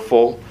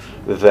powerful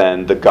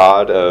than the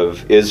God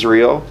of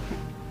Israel.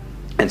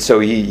 And so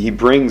he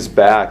brings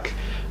back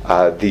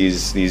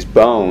these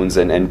bones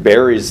and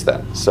buries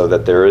them, so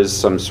that there is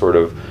some sort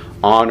of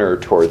honor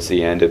towards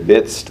the end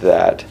amidst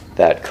that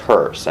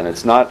curse. And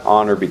it's not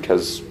honor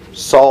because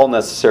Saul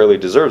necessarily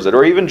deserves it,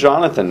 or even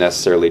Jonathan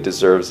necessarily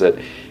deserves it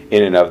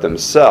in and of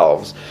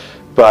themselves,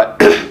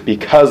 but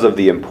because of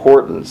the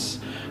importance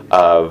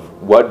of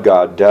what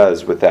God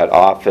does with that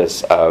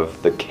office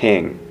of the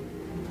king.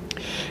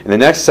 In the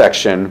next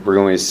section, we're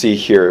going to see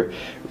here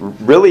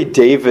really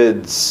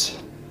David's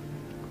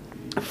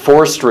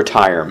forced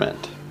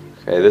retirement.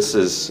 Okay, this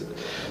is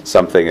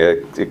something,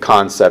 a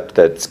concept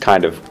that's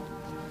kind of,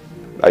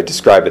 I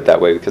describe it that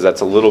way because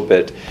that's a little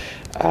bit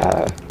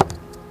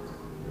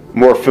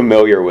more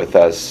familiar with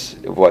us,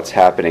 what's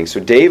happening. So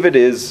David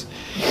is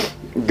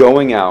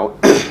going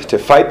out to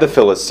fight the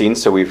Philistines.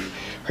 So we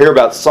hear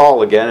about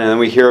Saul again, and then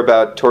we hear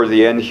about, toward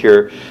the end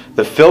here,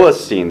 the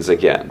Philistines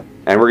again.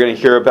 And we're going to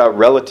hear about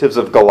relatives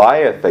of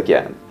Goliath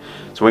again.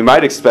 So we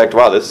might expect,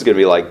 wow, this is going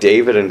to be like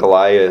David and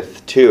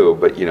Goliath too,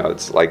 but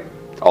it's like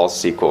all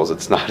sequels.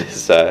 It's not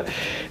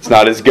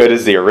as good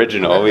as the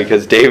original,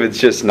 because David's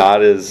just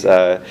not as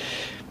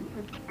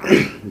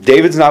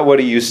David's not what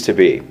he used to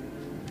be.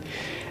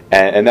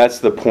 And that's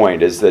the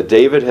point, is that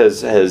David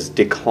has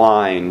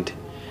declined,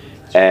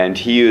 and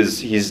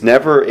he's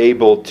never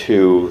able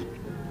to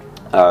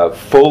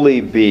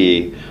fully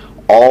be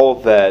all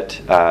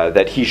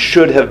that he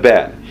should have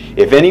been.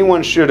 If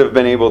anyone should have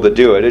been able to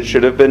do it, it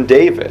should have been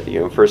David.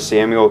 1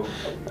 Samuel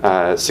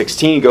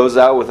 16, he goes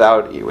out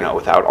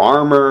without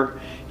armor.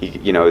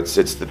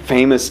 It's the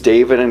famous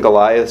David and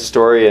Goliath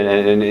story,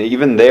 and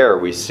even there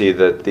we see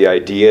that the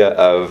idea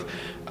of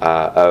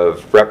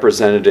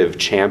representative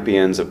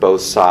champions of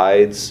both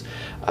sides,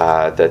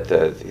 that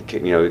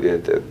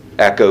the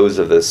echoes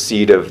of the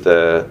seed of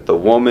the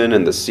woman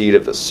and the seed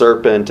of the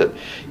serpent,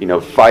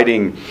 and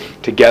fighting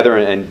together,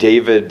 and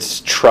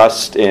David's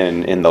trust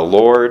in the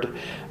Lord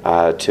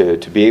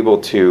to be able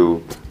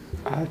to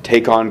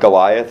take on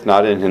Goliath,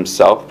 not in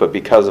himself but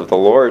because of the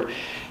Lord.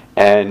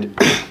 And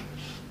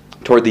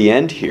toward the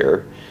end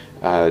here,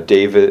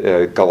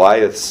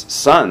 Goliath's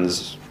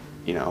sons,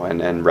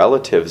 and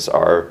relatives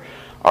are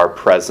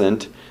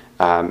present,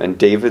 and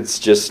David's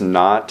just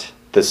not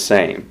the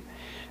same.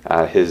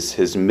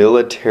 His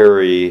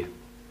military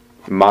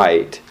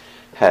might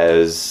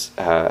has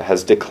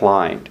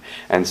declined,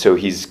 and so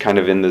he's kind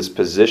of in this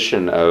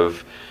position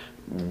of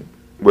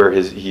where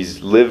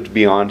he's lived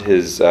beyond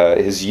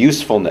his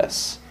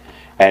usefulness.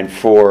 And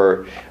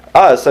for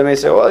us, I may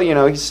say, well,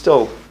 he's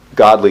still a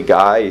godly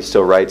guy. He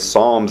still writes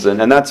psalms,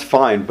 and that's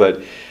fine,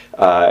 but.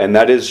 And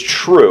that is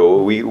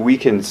true. We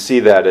can see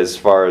that as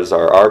far as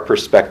our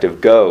perspective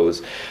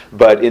goes.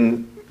 But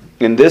in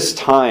this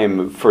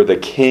time, for the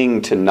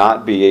king to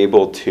not be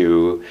able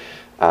to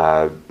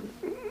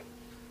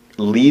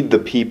lead the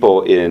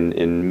people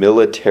in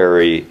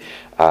military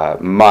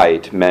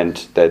might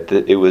meant that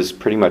it was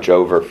pretty much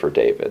over for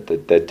David.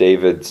 That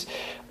David's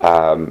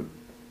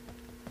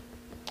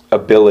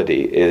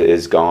ability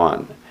is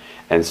gone.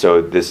 And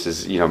so this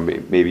is,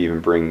 maybe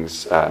even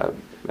brings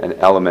an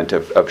element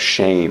of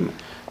shame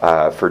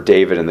for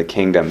David and the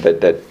kingdom,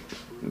 that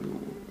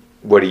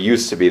what he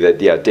used to be,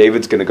 that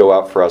David's going to go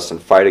out for us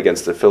and fight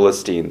against the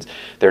Philistines.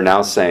 They're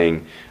now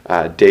saying,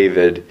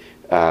 David,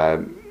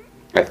 I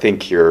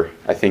think you're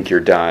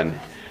done.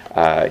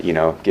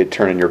 Get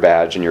turning your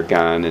badge and your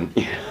gun, and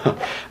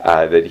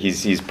that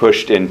he's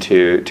pushed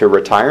into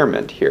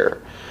retirement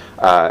here.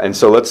 And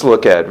so let's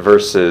look at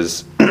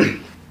verses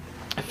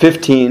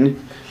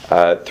 15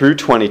 through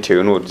 22,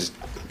 and we'll just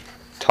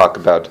talk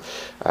about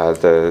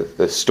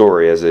the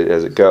story as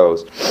it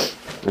goes.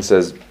 It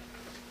says,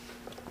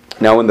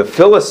 "Now when the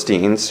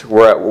Philistines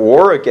were at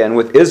war again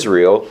with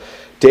Israel,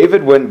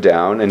 David went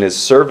down and his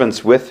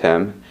servants with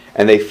him,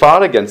 and they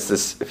fought against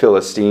the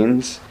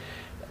Philistines.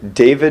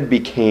 David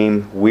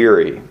became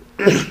weary.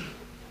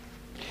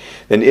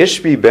 Then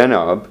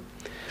Ishbi-Benob,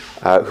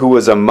 who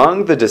was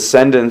among the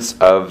descendants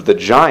of the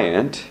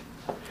giant,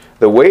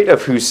 the weight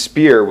of whose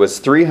spear was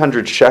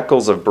 300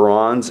 shekels of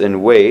bronze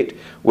in weight,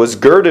 was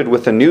girded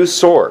with a new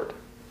sword,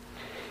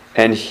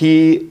 and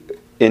he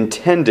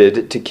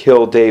intended to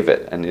kill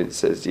David." And it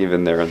says,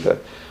 even there in the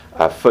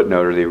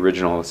footnote or the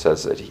original, it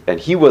says that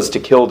he was to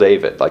kill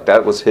David. Like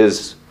that was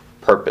his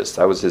purpose,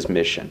 that was his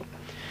mission.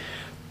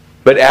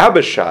 But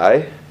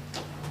Abishai,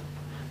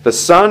 the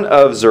son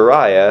of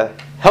Zeruiah,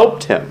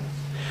 helped him.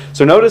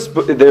 So notice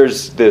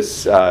there's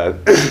this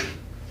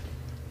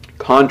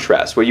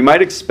contrast. What you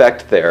might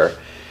expect there,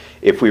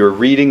 if we were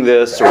reading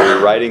this or we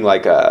were writing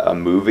like a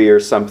movie or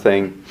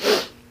something,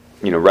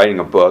 writing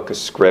a book, a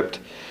script,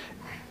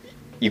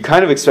 you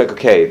kind of expect,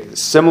 okay,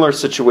 similar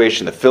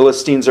situation. The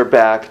Philistines are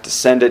back,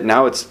 descended.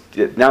 Now it's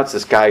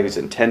this guy who's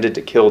intended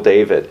to kill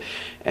David.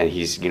 And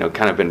he's,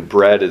 kind of been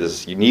bred as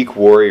this unique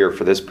warrior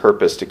for this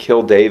purpose, to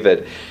kill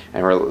David.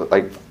 And we're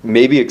like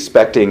maybe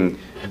expecting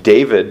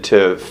David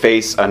to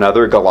face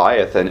another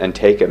Goliath and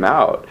take him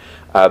out.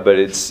 But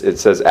it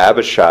says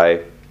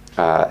Abishai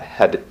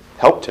had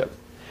helped him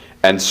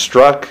and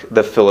struck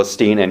the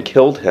Philistine and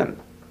killed him.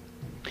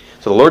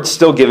 So the Lord's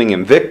still giving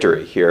him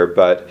victory here,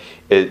 but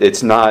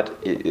it's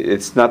not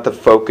the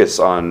focus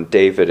on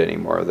David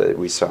anymore that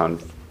we saw in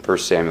 1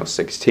 Samuel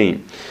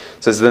 16.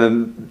 It says,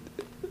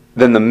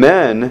 Then the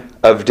men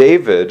of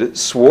David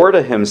swore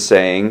to him,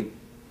 saying,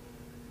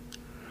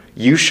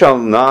 "You shall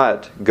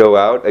not go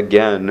out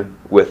again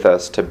with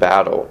us to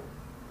battle,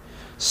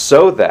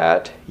 so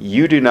that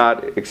you do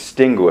not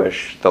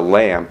extinguish the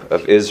lamp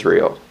of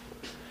Israel."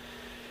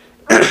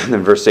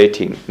 Then verse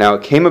 18. "Now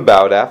it came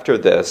about after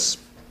this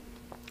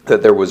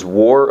that there was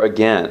war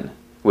again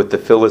with the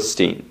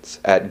Philistines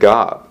at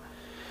Gob.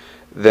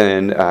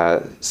 Then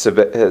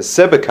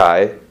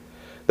Sibbecai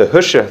the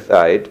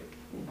Hushathite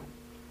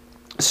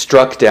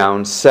struck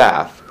down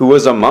Saph, who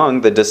was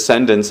among the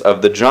descendants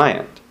of the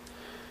giant.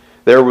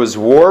 There was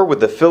war with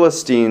the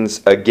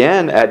Philistines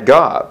again at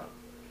Gob,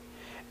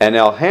 and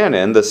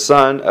Elhanan, the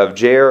son of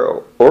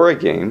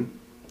Jair-Oregim,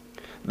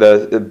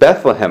 the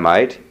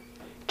Bethlehemite,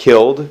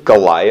 killed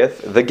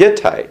Goliath the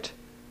Gittite."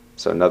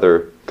 So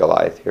another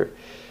Goliath here.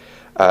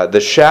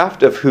 "The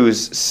shaft of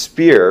whose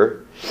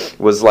spear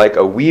was like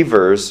a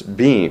weaver's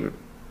beam.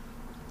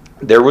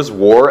 There was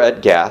war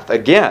at Gath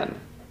again,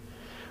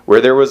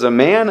 where there was a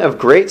man of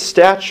great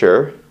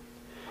stature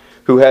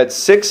who had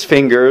 6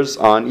 fingers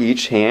on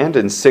each hand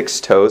and 6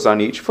 toes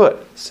on each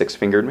foot."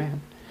 6-fingered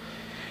man.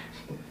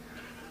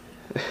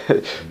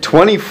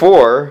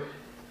 24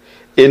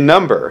 in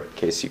number, in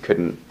case you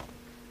couldn't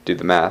do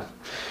the math.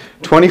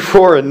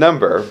 24 in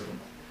number,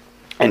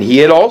 and he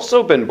had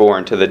also been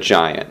born to the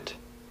giant.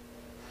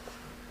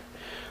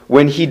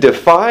 When he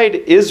defied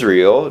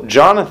Israel,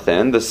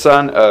 Jonathan, the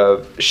son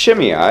of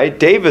Shimei,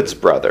 David's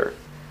brother,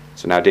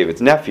 so now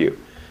David's nephew,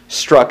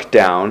 struck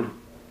him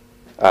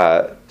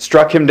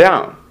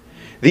down.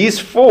 These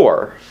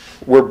 4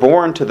 were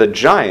born to the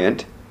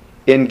giant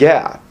in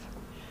Gath,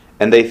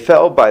 and they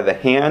fell by the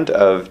hand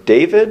of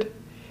David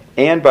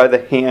and by the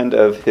hand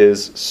of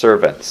his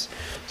servants.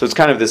 So it's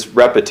kind of this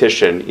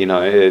repetition,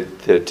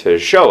 to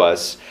show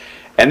us.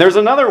 And there's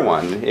another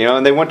one,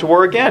 and they went to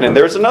war again, and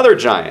there's another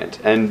giant.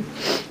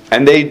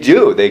 And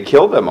they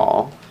kill them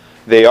all.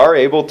 They are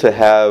able to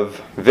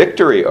have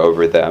victory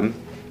over them,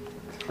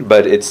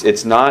 but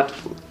it's not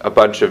a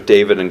bunch of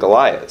David and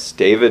Goliaths.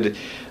 David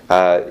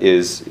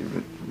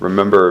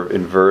remember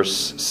in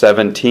verse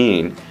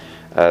 17,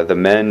 the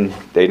men,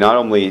 they not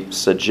only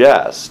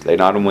suggest, they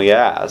not only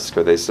ask,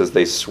 or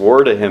they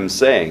swore to him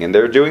saying, and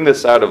they're doing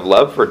this out of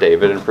love for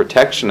David and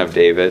protection of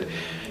David,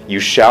 "You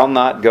shall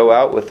not go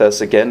out with us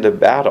again to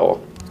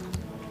battle,"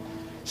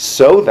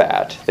 so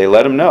that, they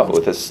let him know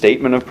with a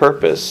statement of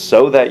purpose,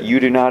 "so that you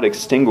do not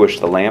extinguish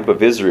the lamp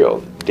of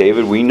Israel."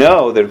 David, we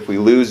know that if we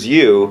lose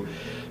you,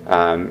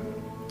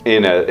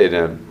 in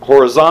a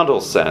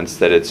horizontal sense,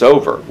 that it's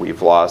over.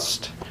 We've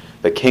lost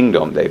the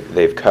kingdom.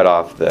 They've cut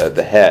off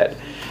the head.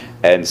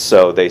 And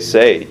so they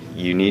say,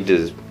 you need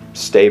to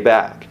stay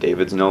back.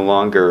 David's no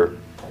longer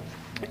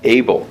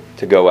able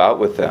to go out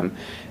with them.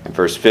 In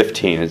verse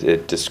 15,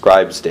 it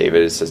describes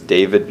David. It says,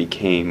 David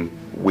became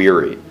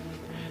weary.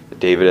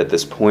 David, at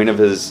this point of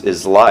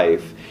his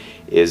life,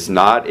 is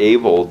not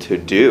able to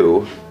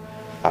do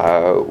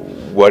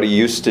what he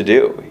used to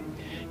do.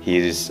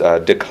 He's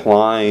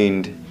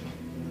declined.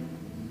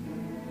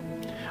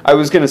 I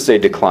was going to say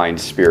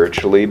declined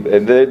spiritually.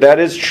 That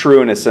is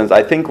true in a sense.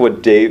 I think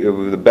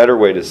the better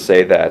way to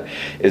say that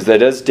is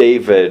that as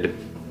David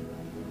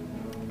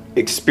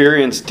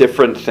experienced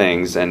different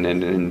things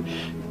and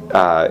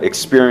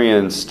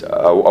experienced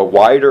a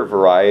wider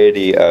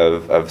variety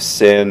of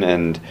sin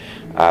and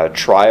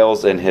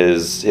trials in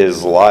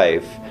his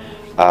life,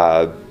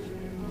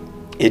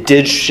 it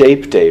did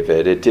shape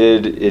David.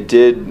 It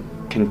did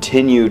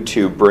continue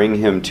to bring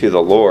him to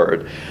the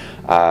Lord.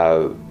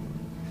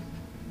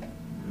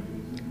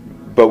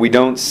 But we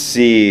don't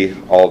see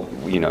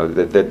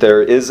that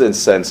there is a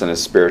sense in a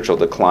spiritual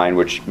decline,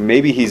 which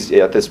maybe he's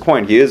at this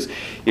point, he is,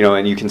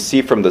 and you can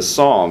see from the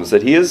Psalms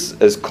that he is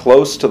as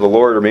close to the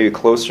Lord or maybe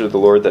closer to the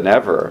Lord than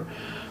ever.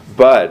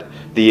 But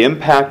the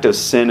impact of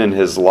sin in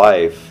his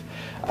life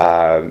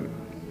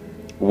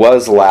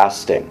was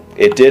lasting.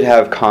 It did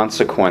have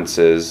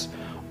consequences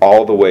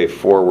all the way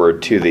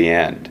forward to the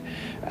end.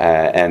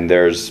 And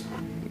there's,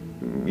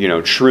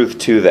 truth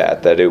to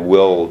that it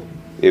will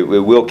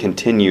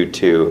continue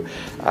to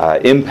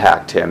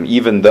impact him,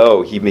 even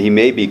though he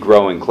may be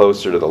growing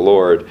closer to the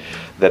Lord,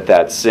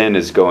 that sin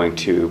is going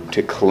to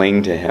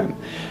cling to him.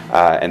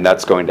 And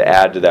that's going to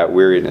add to that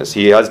weariness.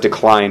 He has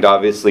declined,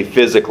 obviously,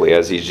 physically,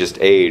 as he's just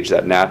aged,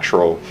 that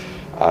natural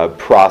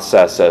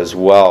process as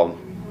well.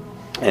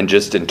 And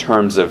just in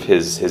terms of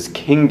his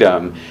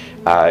kingdom,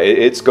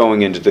 it's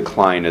going into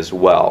decline as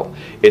well.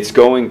 It's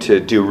going to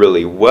do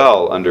really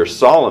well under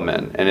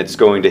Solomon, and it's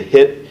going to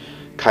hit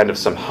kind of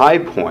some high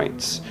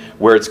points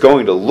where it's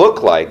going to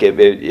look like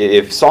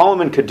if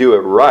Solomon could do it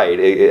right,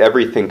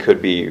 everything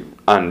could be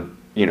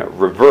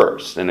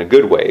reversed in a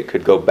good way. It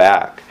could go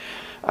back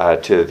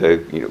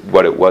to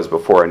what it was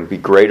before and be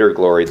greater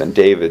glory than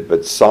David.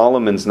 But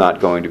Solomon's not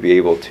going to be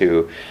able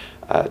to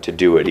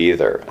do it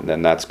either, and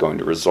then that's going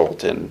to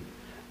result in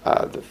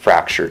the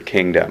fractured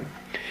kingdom.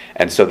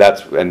 And so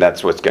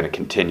that's what's going to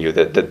continue.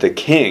 That the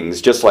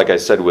kings, just like I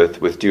said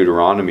with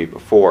Deuteronomy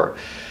before,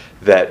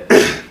 that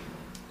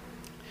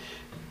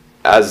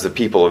as the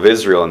people of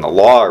Israel and the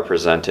law are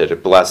presented, a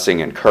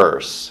blessing and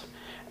curse.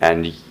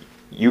 And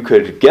you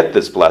could get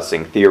this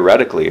blessing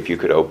theoretically if you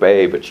could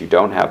obey, but you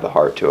don't have the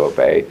heart to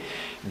obey.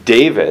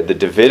 The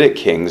Davidic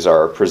kings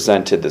are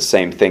presented the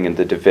same thing in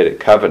the Davidic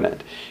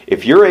covenant.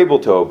 If you're able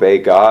to obey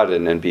God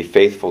and be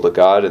faithful to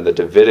God in the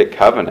Davidic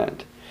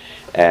covenant,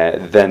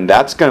 then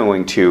that's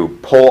going to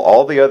pull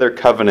all the other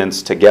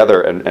covenants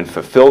together and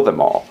fulfill them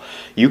all.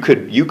 You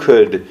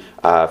could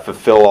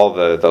fulfill all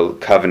the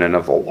covenant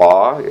of the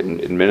law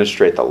and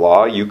administrate the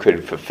law. You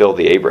could fulfill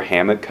the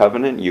Abrahamic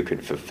covenant. You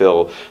could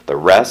fulfill the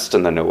rest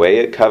and the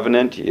Noahic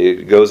covenant.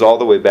 It goes all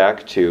the way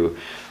back to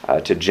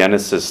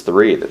Genesis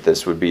 3, that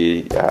this would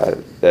be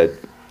that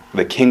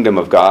the kingdom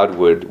of God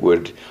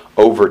would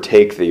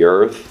overtake the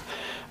earth.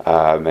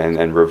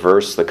 And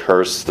reverse the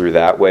curse through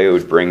that way. It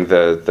would bring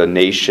the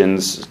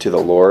nations to the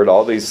Lord,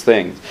 all these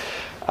things.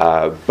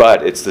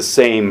 But it's the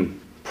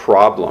same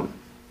problem,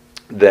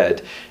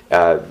 that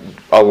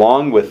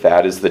along with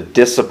that is the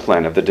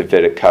discipline of the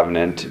Davidic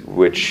covenant,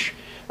 which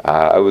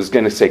I was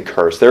going to say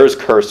curse. There is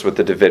curse with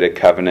the Davidic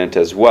covenant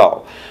as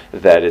well,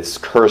 that it's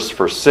curse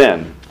for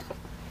sin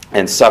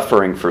and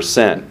suffering for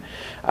sin.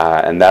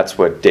 And that's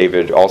what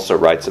David also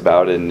writes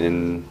about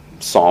in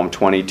Psalm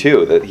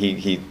 22, that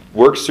he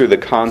works through the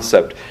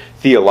concept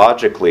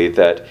theologically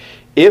that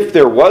if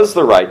there was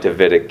the right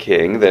Davidic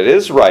king that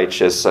is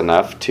righteous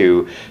enough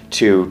to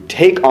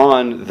take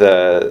on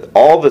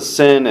all the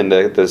sin and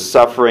the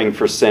suffering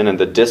for sin and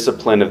the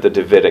discipline of the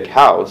Davidic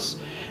house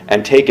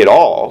and take it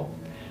all,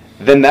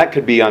 then that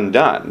could be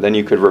undone. Then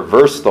you could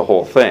reverse the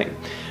whole thing.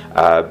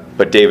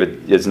 But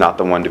David is not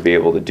the one to be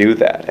able to do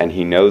that, and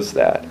he knows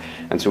that.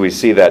 And so we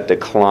see that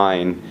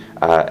decline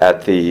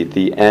at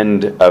the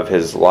end of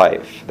his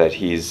life, that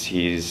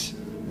he's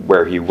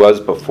where he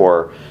was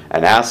before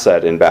an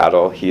asset in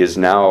battle, he is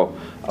now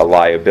a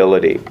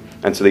liability.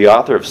 And so the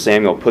author of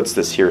Samuel puts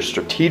this here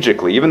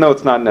strategically, even though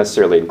it's not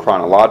necessarily in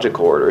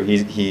chronological order.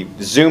 He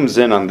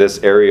zooms in on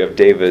this area of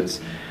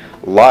David's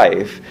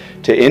life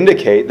to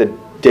indicate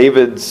that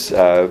David's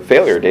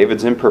failure,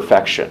 David's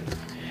imperfection.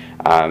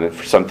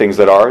 Some things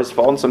that are his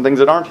fault and some things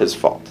that aren't his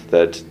fault.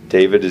 That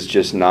David is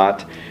just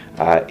not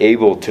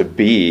able to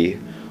be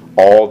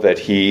all that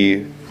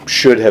he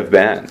should have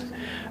been.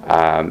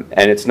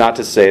 And it's not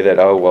to say that,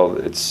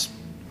 it's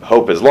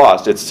hope is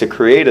lost. It's to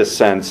create a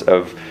sense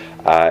of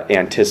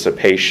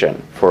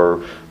anticipation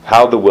for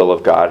how the will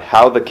of God,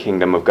 how the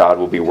kingdom of God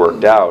will be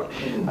worked out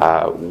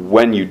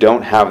when you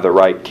don't have the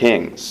right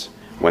kings,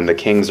 when the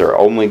kings are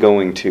only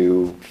going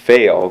to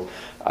fail.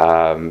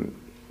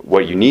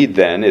 What you need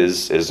then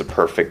is a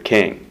perfect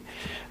king.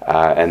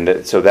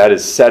 So that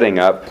is setting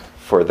up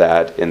for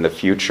that in the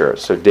future.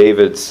 So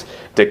David's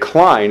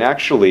decline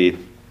actually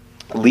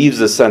leaves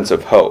a sense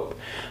of hope.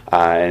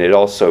 And it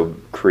also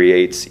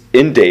creates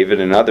in David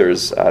and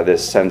others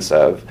this sense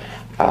of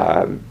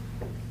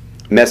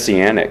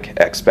messianic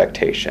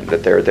expectation,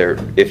 that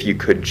if you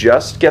could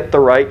just get the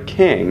right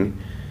king,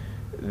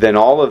 then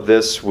all of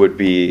this would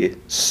be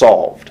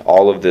solved.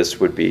 All of this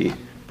would be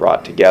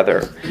brought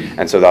together.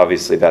 And so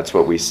obviously that's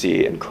what we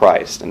see in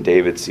Christ. And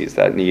David sees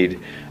that need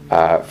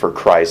for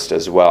Christ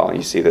as well. And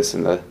you see this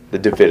in the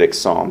Davidic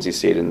Psalms. You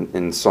see it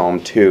in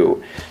Psalm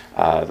 2.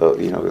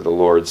 The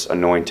Lord's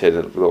anointed,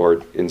 the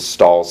Lord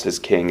installs his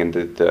king, and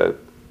the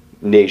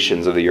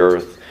nations of the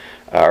earth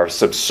are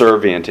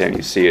subservient to him.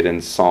 You see it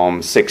in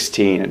Psalm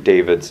 16, and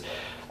David's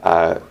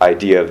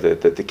idea of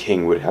that the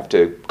king would have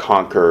to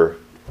conquer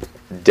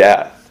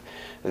death,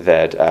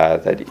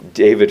 that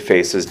David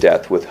faces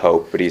death with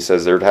hope, but he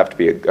says there would have to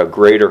be a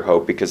greater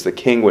hope because the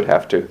king would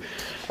have to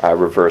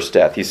reverse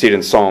death. You see it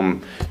in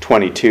Psalm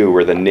 22,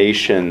 where the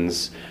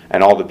nations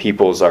and all the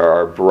peoples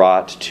are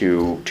brought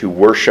to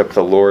worship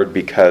the Lord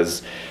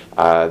because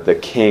the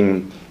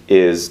king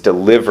is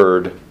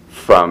delivered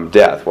from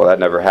death. Well, that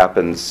never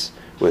happens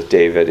with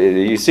David.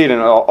 You see it in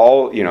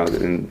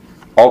in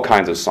all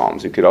kinds of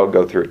psalms. You could all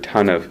go through a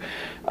ton of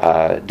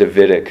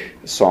Davidic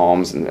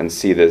psalms and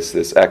see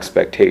this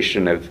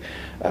expectation of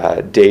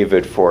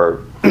David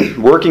for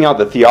working out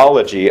the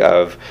theology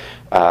of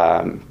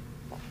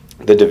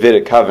the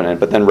Davidic covenant,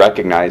 but then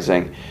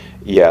recognizing,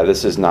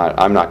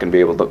 I'm not going to be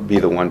able to be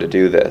the one to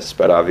do this.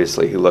 But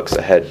obviously he looks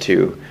ahead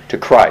to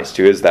Christ,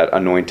 who is that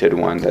anointed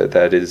one,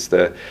 that is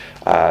the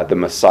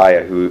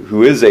Messiah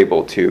who is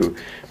able to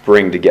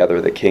bring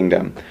together the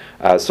kingdom.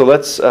 So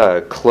let's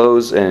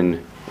close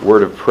in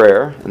word of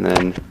prayer and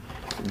then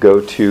go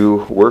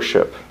to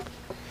worship.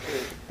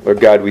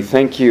 Lord God, we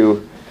thank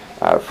you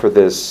for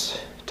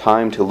this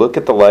time to look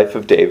at the life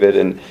of David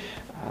and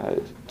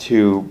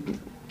to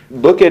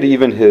look at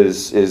even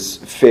his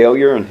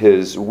failure and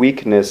his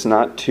weakness,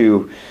 not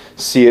to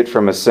see it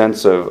from a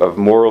sense of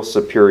moral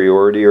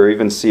superiority or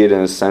even see it in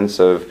a sense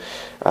of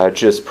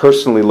just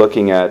personally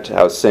looking at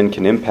how sin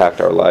can impact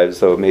our lives,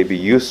 though it may be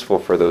useful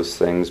for those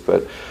things.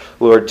 But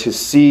Lord, to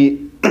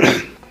see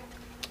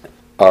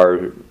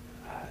our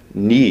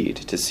need,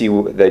 to see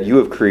that you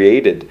have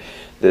created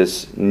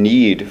this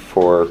need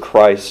for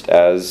Christ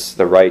as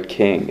the right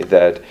king,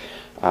 that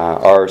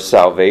our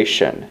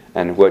salvation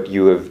and what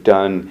you have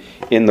done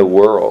in the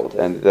world,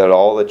 and that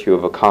all that you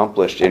have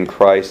accomplished in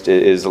Christ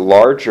is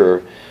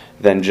larger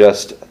than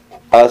just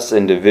us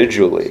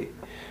individually,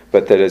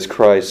 but that as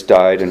Christ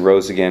died and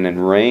rose again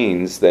and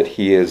reigns, that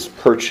he has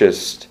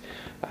purchased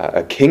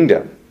a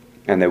kingdom,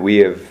 and that we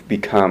have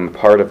become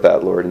part of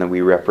that, Lord, and that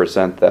we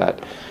represent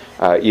that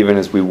even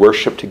as we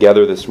worship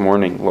together this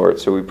morning, Lord.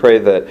 So we pray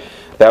that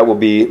that will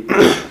be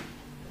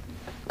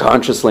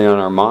consciously on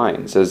our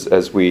minds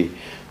as we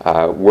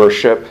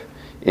worship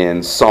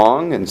in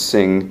song and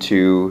sing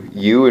to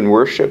you in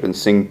worship and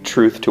sing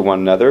truth to one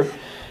another,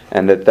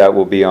 and that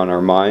will be on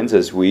our minds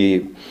as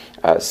we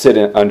sit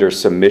under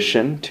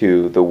submission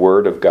to the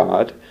Word of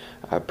God,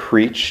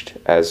 preached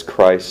as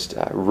Christ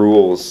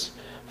rules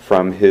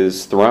from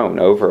his throne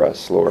over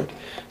us, Lord.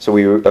 So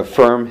we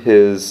affirm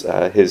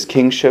his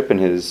kingship and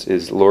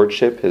his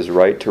lordship, his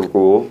right to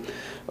rule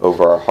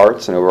over our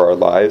hearts and over our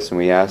lives, and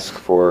we ask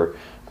for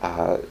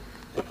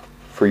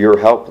your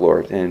help,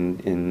 Lord,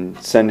 in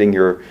sending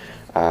your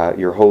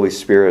Holy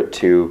Spirit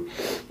to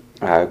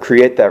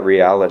create that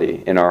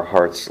reality in our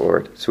hearts,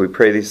 Lord. So we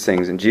pray these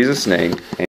things in Jesus' name.